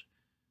record.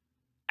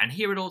 And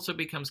here it also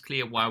becomes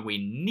clear why we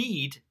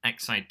need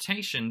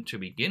excitation to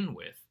begin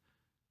with.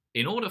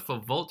 In order for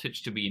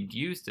voltage to be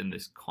induced in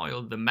this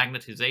coil, the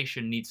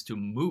magnetization needs to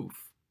move.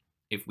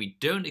 If we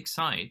don't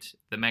excite,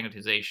 the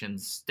magnetization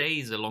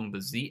stays along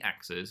the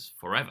z-axis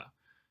forever.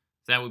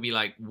 That would be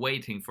like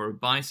waiting for a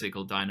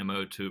bicycle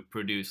dynamo to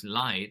produce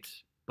light,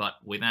 but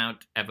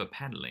without ever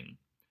pedaling.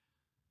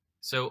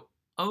 So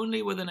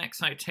only with an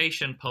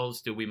excitation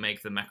pulse do we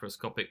make the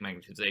macroscopic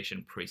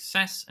magnetization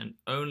precise, and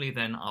only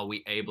then are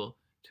we able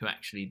to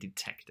actually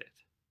detect it.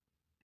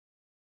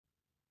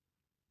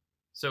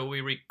 So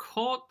we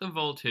record the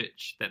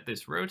voltage that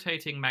this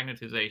rotating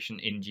magnetization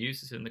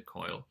induces in the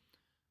coil,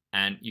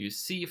 and you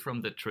see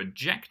from the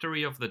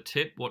trajectory of the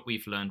tip what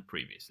we've learned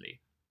previously.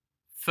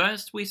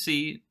 First, we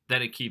see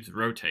that it keeps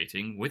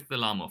rotating with the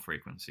Larmor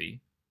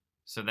frequency,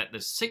 so that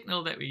the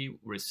signal that we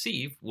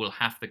receive will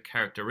have the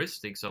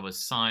characteristics of a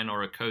sine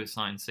or a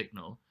cosine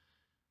signal.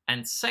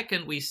 And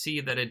second, we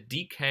see that it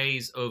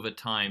decays over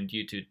time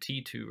due to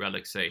T2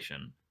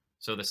 relaxation.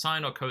 So the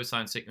sine or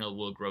cosine signal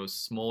will grow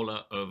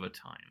smaller over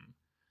time.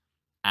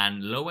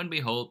 And lo and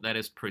behold, that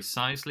is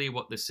precisely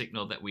what the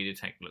signal that we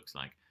detect looks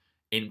like.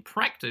 In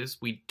practice,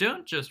 we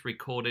don't just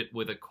record it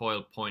with a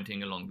coil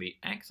pointing along the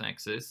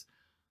x-axis,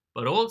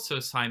 but also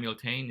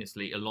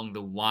simultaneously along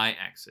the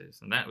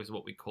y-axis, and that is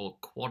what we call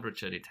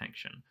quadrature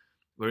detection.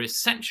 We're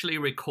essentially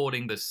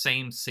recording the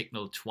same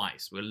signal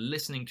twice. We're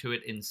listening to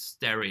it in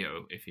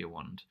stereo, if you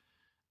want.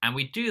 And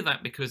we do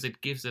that because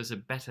it gives us a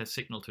better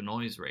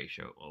signal-to-noise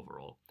ratio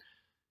overall.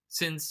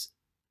 Since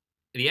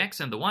the x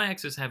and the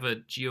y-axis have a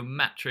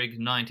geometric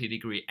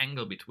 90-degree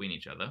angle between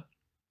each other,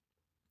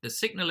 the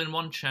signal in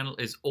one channel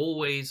is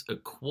always a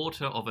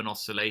quarter of an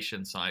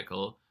oscillation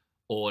cycle,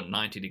 or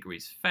 90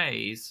 degrees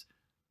phase,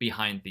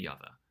 behind the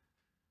other.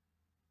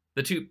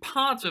 The two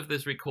parts of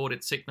this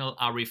recorded signal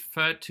are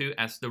referred to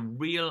as the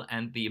real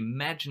and the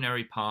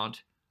imaginary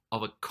part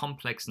of a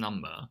complex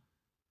number,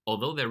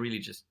 although they're really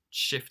just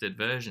shifted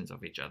versions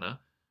of each other.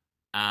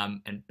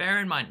 And bear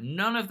in mind,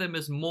 none of them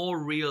is more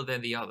real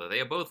than the other.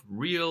 They are both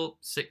real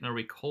signal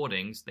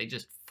recordings. They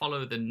just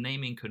follow the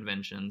naming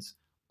conventions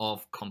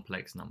of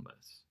complex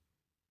numbers.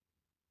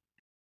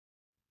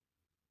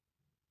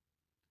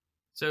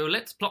 So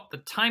let's plot the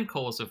time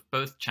course of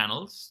both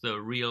channels,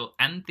 the real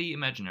and the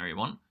imaginary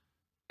one,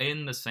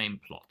 in the same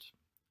plot.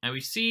 And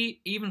we see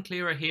even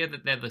clearer here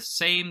that they're the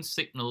same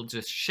signal,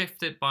 just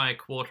shifted by a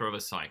quarter of a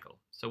cycle.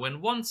 So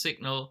when one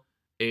signal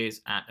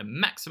is at a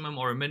maximum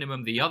or a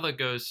minimum, the other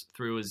goes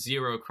through a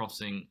zero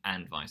crossing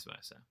and vice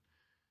versa.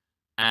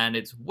 And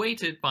it's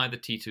weighted by the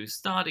T2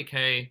 star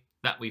decay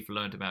that we've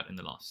learned about in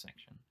the last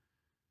section.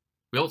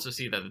 We also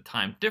see that the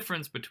time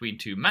difference between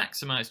two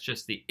maxima is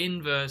just the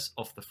inverse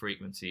of the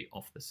frequency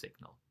of the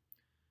signal.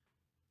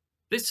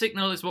 This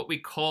signal is what we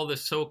call the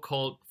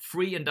so-called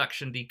free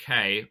induction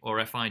decay,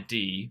 or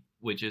FID,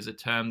 which is a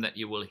term that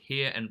you will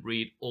hear and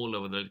read all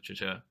over the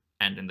literature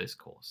and in this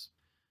course.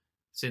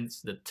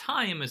 Since the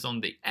time is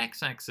on the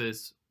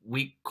x-axis,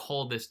 we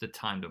call this the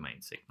time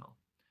domain signal.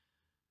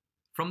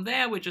 From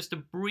there, we're just a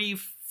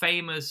brief,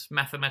 famous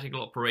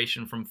mathematical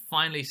operation from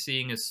finally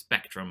seeing a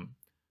spectrum.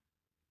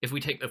 If we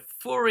take the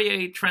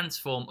Fourier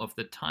transform of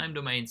the time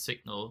domain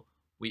signal,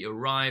 we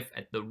arrive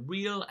at the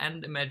real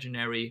and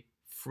imaginary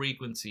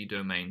frequency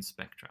domain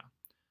spectra.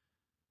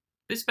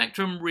 This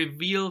spectrum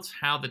reveals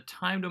how the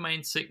time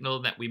domain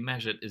signal that we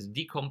measured is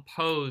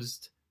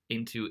decomposed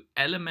into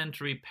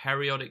elementary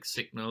periodic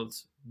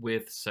signals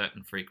with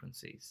certain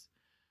frequencies.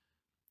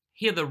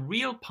 Here, the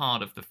real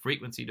part of the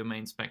frequency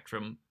domain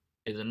spectrum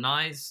is a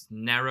nice,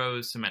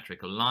 narrow,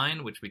 symmetrical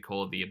line, which we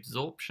call the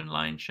absorption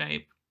line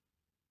shape.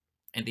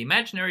 And the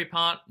imaginary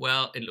part,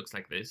 well, it looks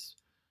like this.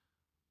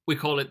 We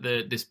call it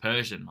the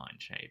dispersion line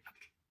shape.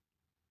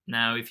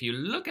 Now, if you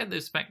look at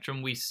this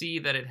spectrum, we see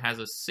that it has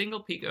a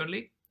single peak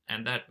only,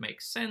 and that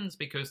makes sense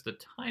because the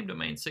time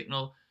domain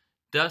signal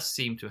does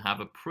seem to have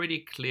a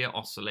pretty clear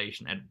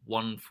oscillation at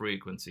one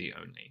frequency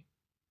only.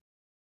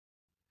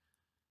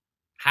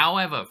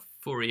 However,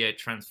 Fourier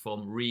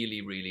transform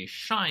really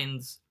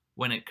shines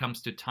when it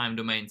comes to time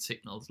domain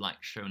signals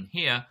like shown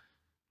here.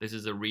 This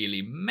is a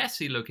really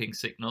messy looking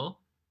signal.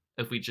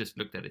 If we just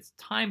looked at its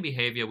time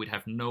behavior, we'd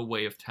have no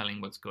way of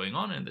telling what's going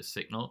on in this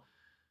signal.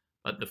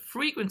 But the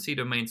frequency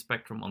domain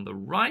spectrum on the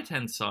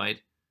right-hand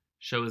side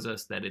shows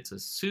us that it's a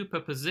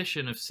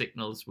superposition of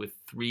signals with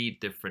three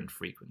different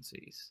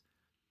frequencies.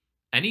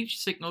 And each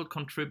signal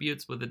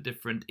contributes with a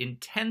different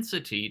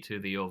intensity to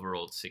the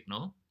overall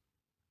signal.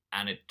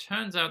 And it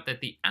turns out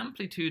that the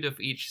amplitude of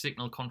each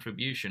signal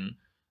contribution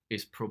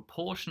is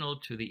proportional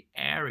to the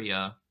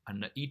area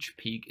under each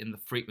peak in the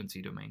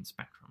frequency domain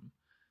spectrum.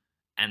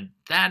 And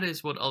that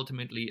is what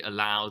ultimately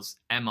allows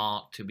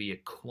MR to be a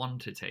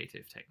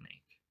quantitative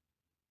technique.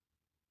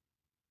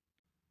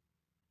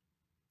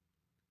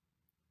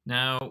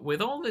 Now,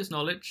 with all this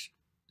knowledge,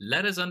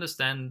 let us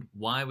understand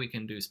why we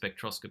can do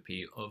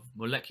spectroscopy of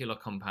molecular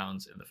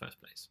compounds in the first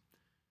place.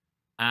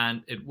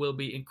 And it will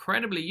be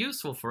incredibly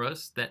useful for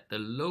us that the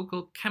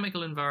local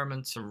chemical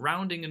environment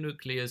surrounding a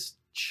nucleus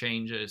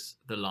changes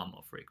the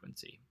Larmor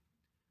frequency.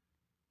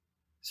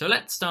 So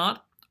let's start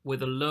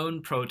with a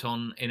lone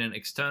proton in an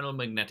external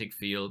magnetic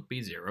field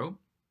B0.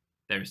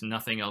 There is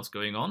nothing else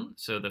going on,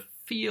 so the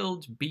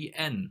field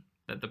Bn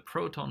that the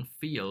proton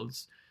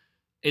fields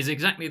is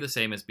exactly the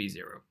same as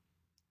B0.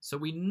 So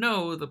we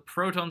know the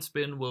proton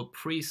spin will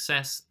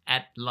precess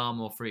at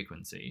Larmor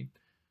frequency,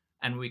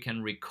 and we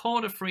can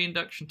record a free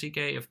induction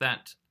decay of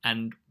that,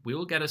 and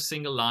we'll get a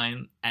single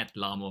line at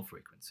Larmor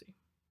frequency.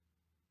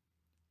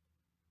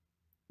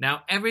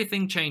 Now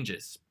everything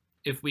changes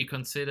if we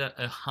consider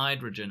a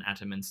hydrogen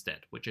atom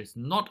instead, which is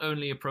not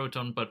only a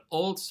proton but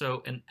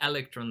also an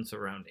electron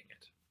surrounding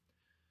it.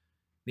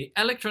 The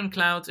electron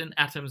clouds in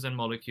atoms and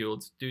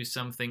molecules do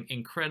something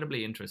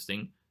incredibly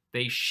interesting.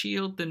 They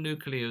shield the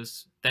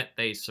nucleus that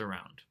they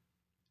surround.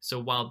 So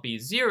while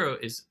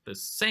B0 is the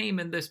same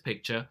in this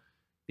picture,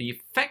 the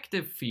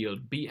effective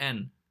field,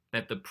 Bn,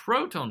 that the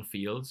proton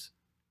feels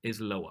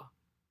is lower.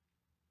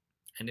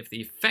 And if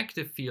the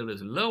effective field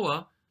is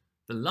lower,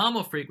 the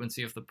Larmor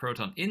frequency of the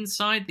proton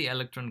inside the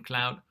electron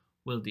cloud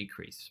will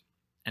decrease,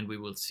 and we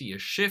will see a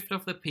shift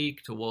of the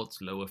peak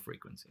towards lower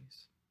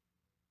frequencies.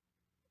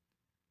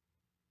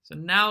 So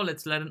now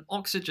let's let an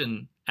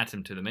oxygen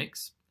atom to the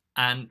mix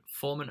and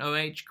form an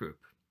OH group.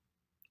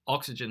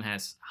 Oxygen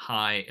has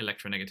high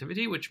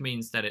electronegativity, which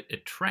means that it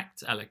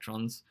attracts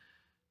electrons,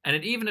 and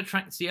it even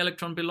attracts the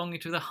electron belonging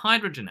to the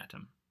hydrogen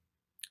atom.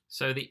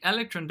 So the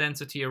electron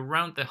density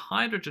around the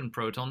hydrogen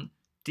proton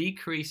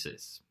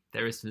decreases.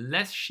 There is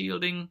less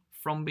shielding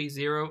from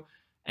B0,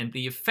 and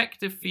the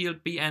effective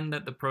field Bn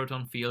that the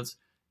proton feels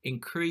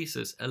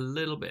increases a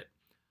little bit.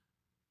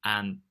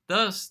 And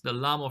thus the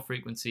Larmor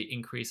frequency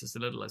increases a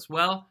little as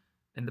well,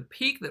 and the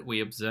peak that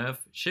we observe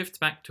shifts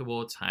back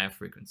towards higher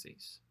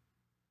frequencies.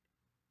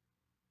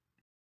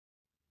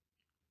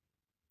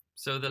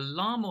 So the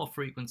Larmor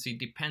frequency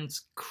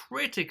depends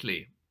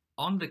critically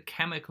on the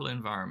chemical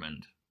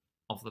environment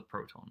of the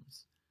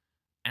protons.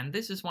 And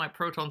this is why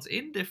protons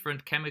in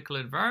different chemical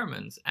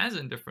environments, as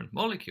in different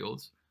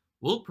molecules,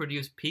 will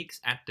produce peaks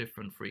at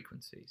different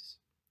frequencies.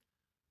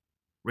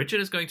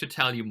 Richard is going to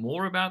tell you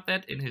more about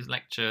that in his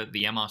lecture,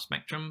 The MR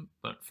Spectrum,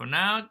 but for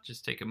now,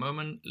 just take a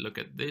moment, look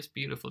at this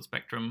beautiful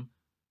spectrum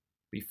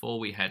before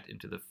we head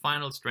into the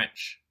final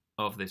stretch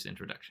of this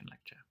introduction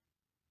lecture.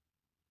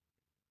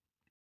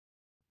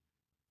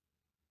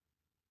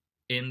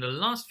 In the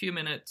last few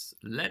minutes,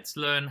 let's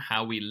learn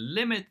how we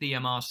limit the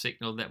MR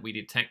signal that we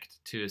detect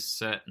to a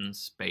certain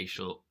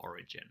spatial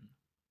origin.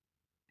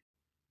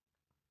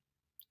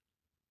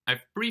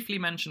 I've briefly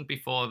mentioned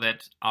before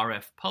that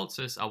RF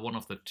pulses are one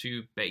of the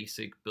two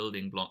basic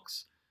building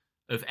blocks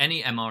of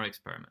any MR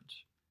experiment.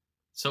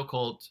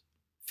 So-called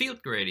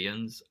field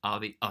gradients are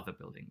the other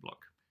building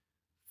block.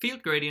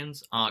 Field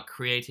gradients are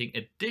creating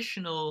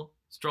additional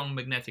strong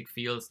magnetic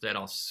fields that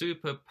are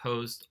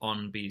superposed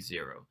on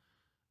B0.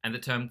 And the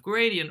term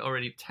gradient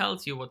already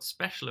tells you what's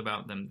special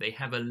about them. They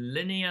have a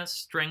linear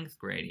strength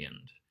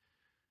gradient.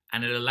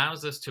 And it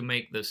allows us to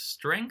make the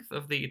strength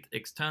of the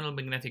external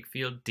magnetic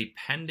field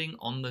depending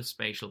on the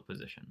spatial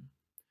position.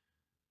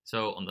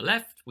 So on the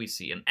left, we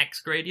see an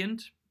X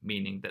gradient,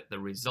 meaning that the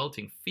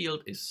resulting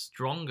field is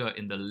stronger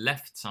in the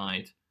left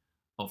side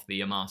of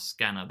the MR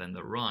scanner than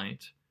the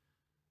right.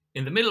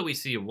 In the middle, we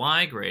see a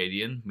Y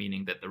gradient,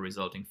 meaning that the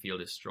resulting field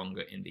is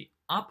stronger in the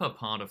upper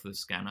part of the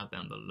scanner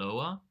than the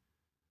lower.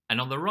 And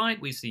on the right,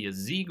 we see a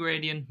Z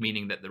gradient,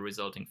 meaning that the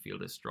resulting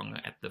field is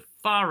stronger at the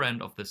far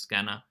end of the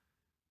scanner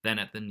than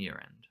at the near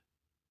end.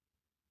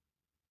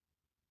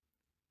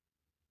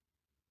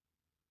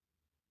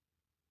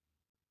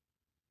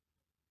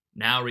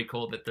 Now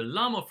recall that the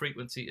Larmor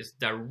frequency is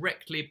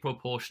directly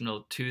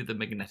proportional to the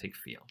magnetic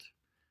field.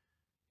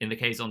 In the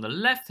case on the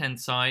left-hand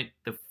side,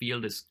 the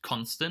field is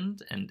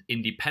constant and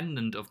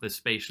independent of the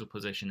spatial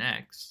position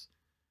X.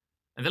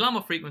 And the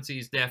Larmor frequency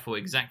is therefore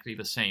exactly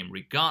the same,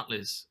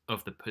 regardless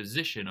of the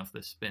position of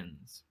the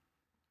spins.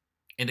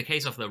 In the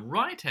case of the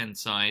right-hand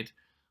side,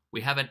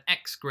 we have an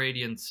X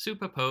gradient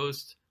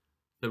superposed.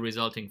 The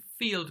resulting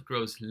field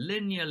grows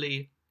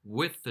linearly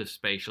with the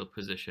spatial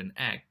position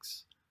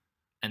X,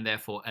 and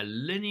therefore a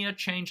linear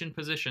change in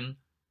position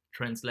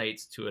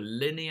translates to a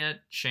linear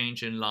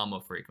change in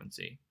Larmor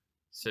frequency.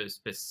 So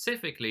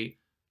specifically,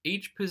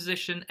 each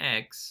position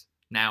X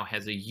now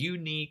has a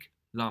unique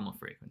Larmor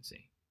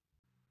frequency.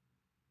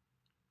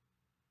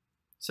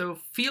 So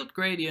field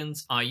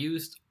gradients are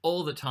used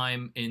all the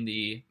time in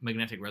the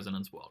magnetic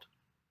resonance world.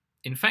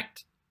 In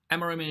fact,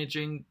 MR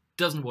imaging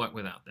doesn't work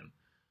without them.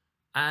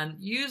 And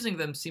using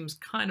them seems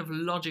kind of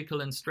logical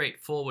and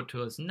straightforward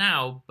to us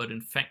now, but in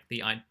fact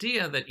the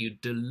idea that you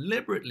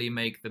deliberately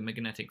make the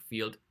magnetic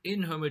field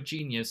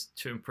inhomogeneous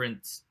to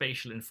imprint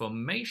spatial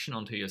information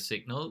onto your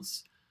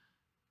signals,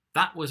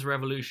 that was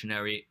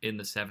revolutionary in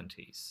the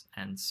 70s.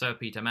 And Sir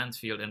Peter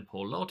Mansfield and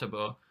Paul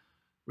Lauterbur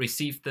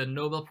received the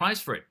Nobel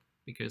Prize for it,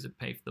 because it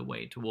paved the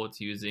way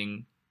towards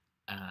using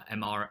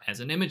MR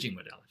as an imaging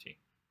modality.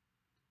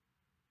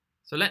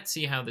 So let's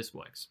see how this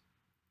works.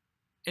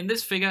 In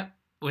this figure,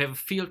 we have a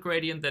field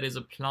gradient that is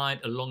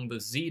applied along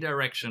the Z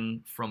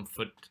direction from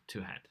foot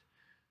to head.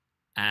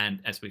 And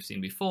as we've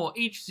seen before,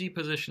 each Z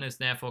position is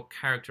therefore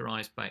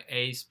characterized by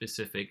a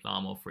specific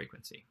Larmor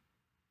frequency.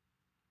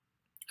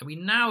 And we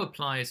now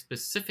apply a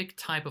specific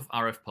type of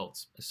RF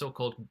pulse, a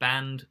so-called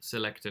band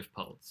selective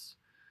pulse.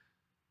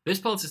 This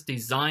pulse is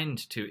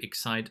designed to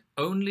excite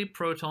only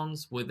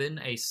protons within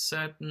a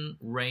certain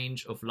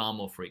range of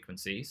Larmor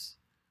frequencies,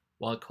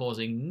 while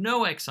causing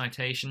no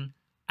excitation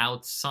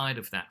outside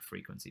of that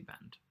frequency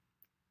band.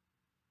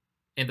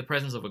 In the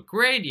presence of a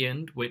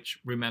gradient, which,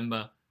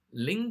 remember,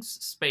 links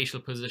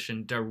spatial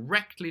position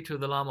directly to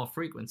the Larmor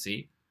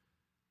frequency,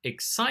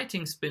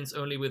 exciting spins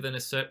only within a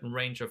certain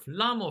range of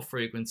Larmor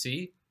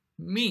frequency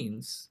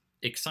means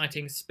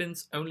exciting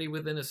spins only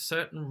within a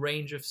certain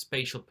range of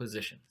spatial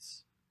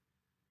positions.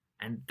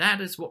 And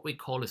that is what we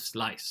call a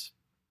slice.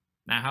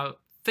 Now, how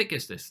thick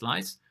is this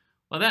slice?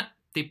 Well, that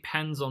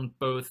depends on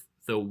both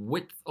the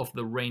width of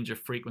the range of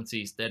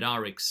frequencies that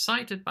are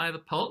excited by the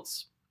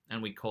pulse,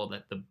 and we call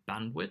that the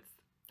bandwidth,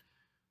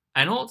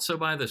 and also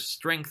by the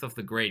strength of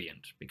the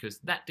gradient, because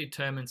that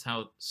determines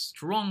how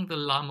strong the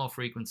Larmor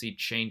frequency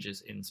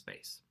changes in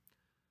space.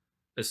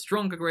 A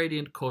stronger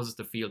gradient causes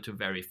the field to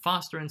vary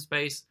faster in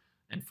space,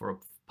 and for a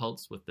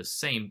pulse with the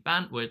same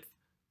bandwidth,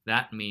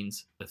 that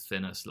means a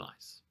thinner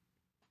slice.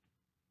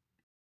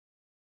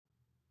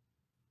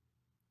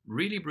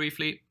 Really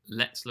briefly,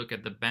 let's look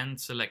at the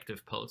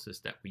band-selective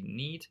pulses that we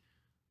need.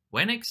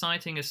 When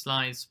exciting a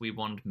slice, we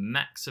want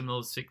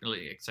maximal signal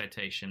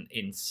excitation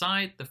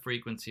inside the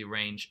frequency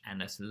range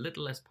and as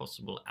little as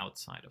possible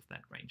outside of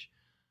that range.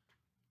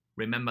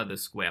 Remember the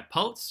square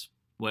pulse,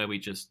 where we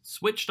just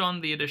switched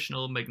on the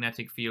additional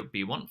magnetic field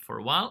B1 for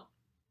a while?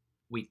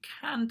 We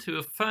can, to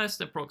a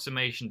first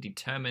approximation,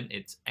 determine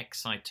its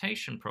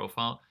excitation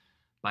profile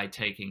by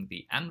taking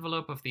the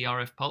envelope of the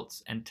RF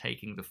pulse and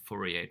taking the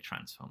Fourier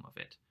transform of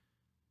it.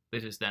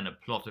 This is then a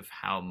plot of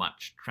how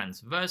much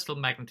transversal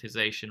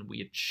magnetization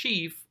we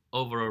achieve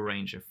over a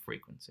range of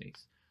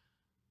frequencies.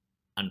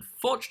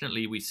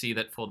 Unfortunately, we see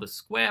that for the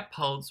square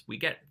pulse, we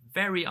get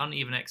very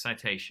uneven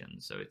excitation.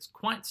 So it's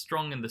quite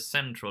strong in the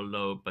central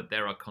lobe, but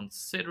there are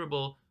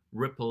considerable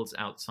ripples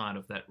outside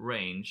of that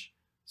range.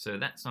 So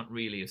that's not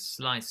really a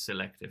slice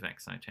selective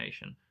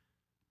excitation.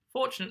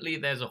 Fortunately,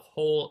 there's a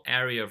whole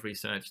area of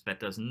research that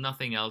does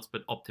nothing else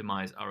but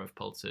optimize RF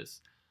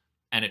pulses.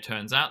 And it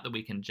turns out that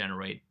we can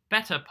generate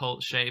better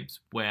pulse shapes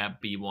where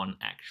B1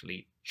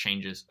 actually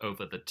changes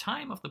over the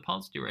time of the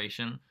pulse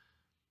duration.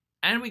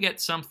 And we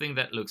get something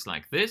that looks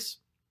like this.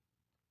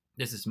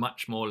 This is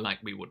much more like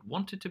we would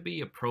want it to be,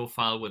 a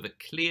profile with a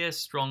clear,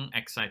 strong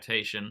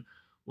excitation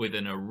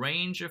within a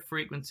range of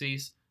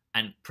frequencies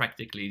and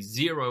practically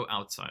zero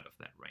outside of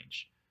that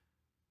range.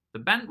 The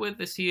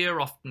bandwidth is here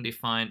often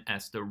defined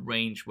as the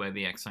range where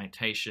the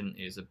excitation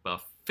is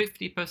above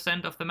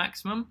 50% of the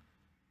maximum,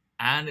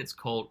 and it's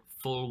called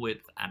full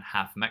width and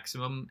half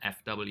maximum,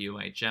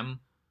 FWHM,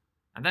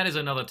 and that is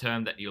another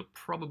term that you'll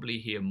probably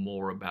hear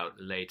more about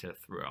later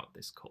throughout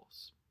this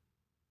course.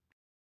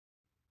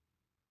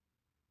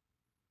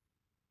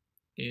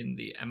 In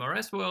the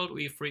MRS world,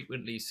 we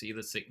frequently see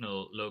the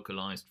signal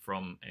localized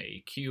from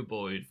a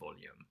cuboid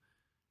volume.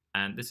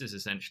 And this is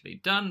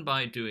essentially done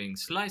by doing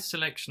slice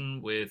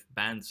selection with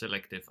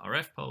band-selective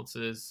RF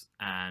pulses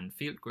and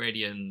field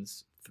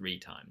gradients 3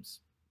 times.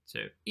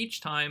 So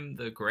each time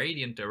the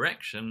gradient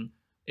direction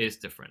is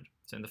different.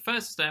 So in the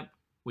first step,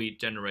 we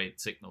generate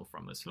signal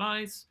from a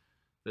slice.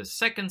 The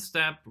second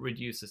step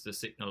reduces the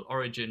signal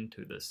origin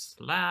to the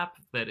slab,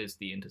 that is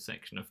the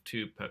intersection of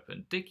 2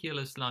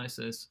 perpendicular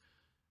slices.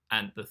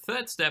 And the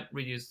third step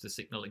reduces the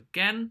signal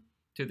again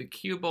to the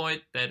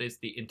cuboid, that is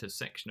the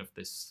intersection of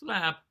this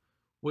slab,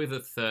 with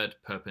a third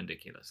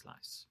perpendicular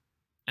slice.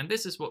 And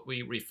this is what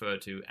we refer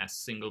to as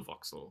single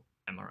voxel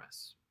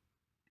MRS.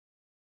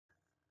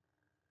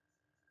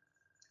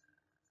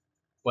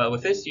 Well,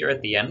 with this, you're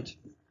at the end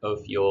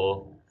of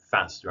your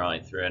fast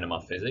ride through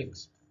NMR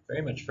physics,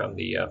 very much from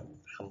the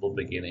humble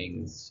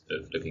beginnings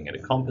of looking at a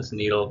compass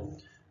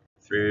needle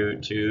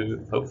through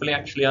to hopefully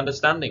actually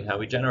understanding how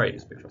we generate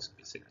a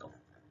spectroscopy signal.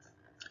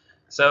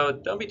 So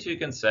don't be too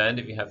concerned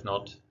if you have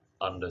not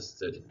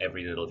understood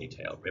every little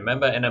detail.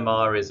 Remember,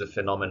 NMR is a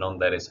phenomenon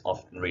that is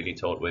often really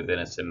taught within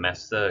a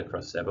semester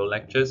across several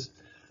lectures.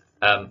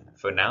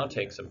 For now,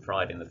 take some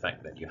pride in the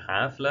fact that you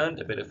have learned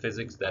a bit of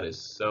physics that is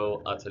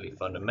so utterly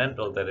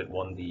fundamental that it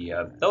won the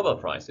Nobel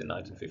Prize in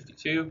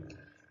 1952,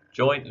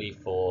 jointly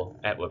for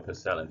Edward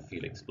Purcell and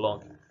Felix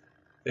Bloch.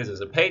 This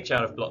is a page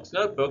out of Bloch's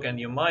notebook, and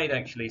you might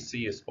actually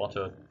see a spot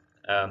a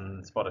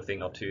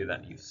thing or two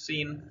that you've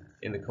seen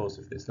in the course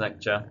of this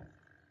lecture.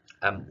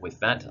 With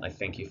that, I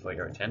thank you for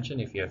your attention.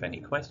 If you have any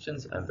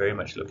questions, I'm very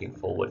much looking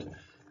forward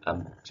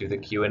to the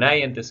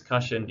Q&A and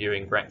discussion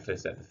during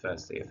breakfast at the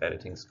first day of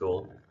editing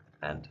school.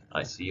 And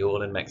I see you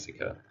all in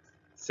Mexico.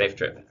 Safe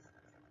trip.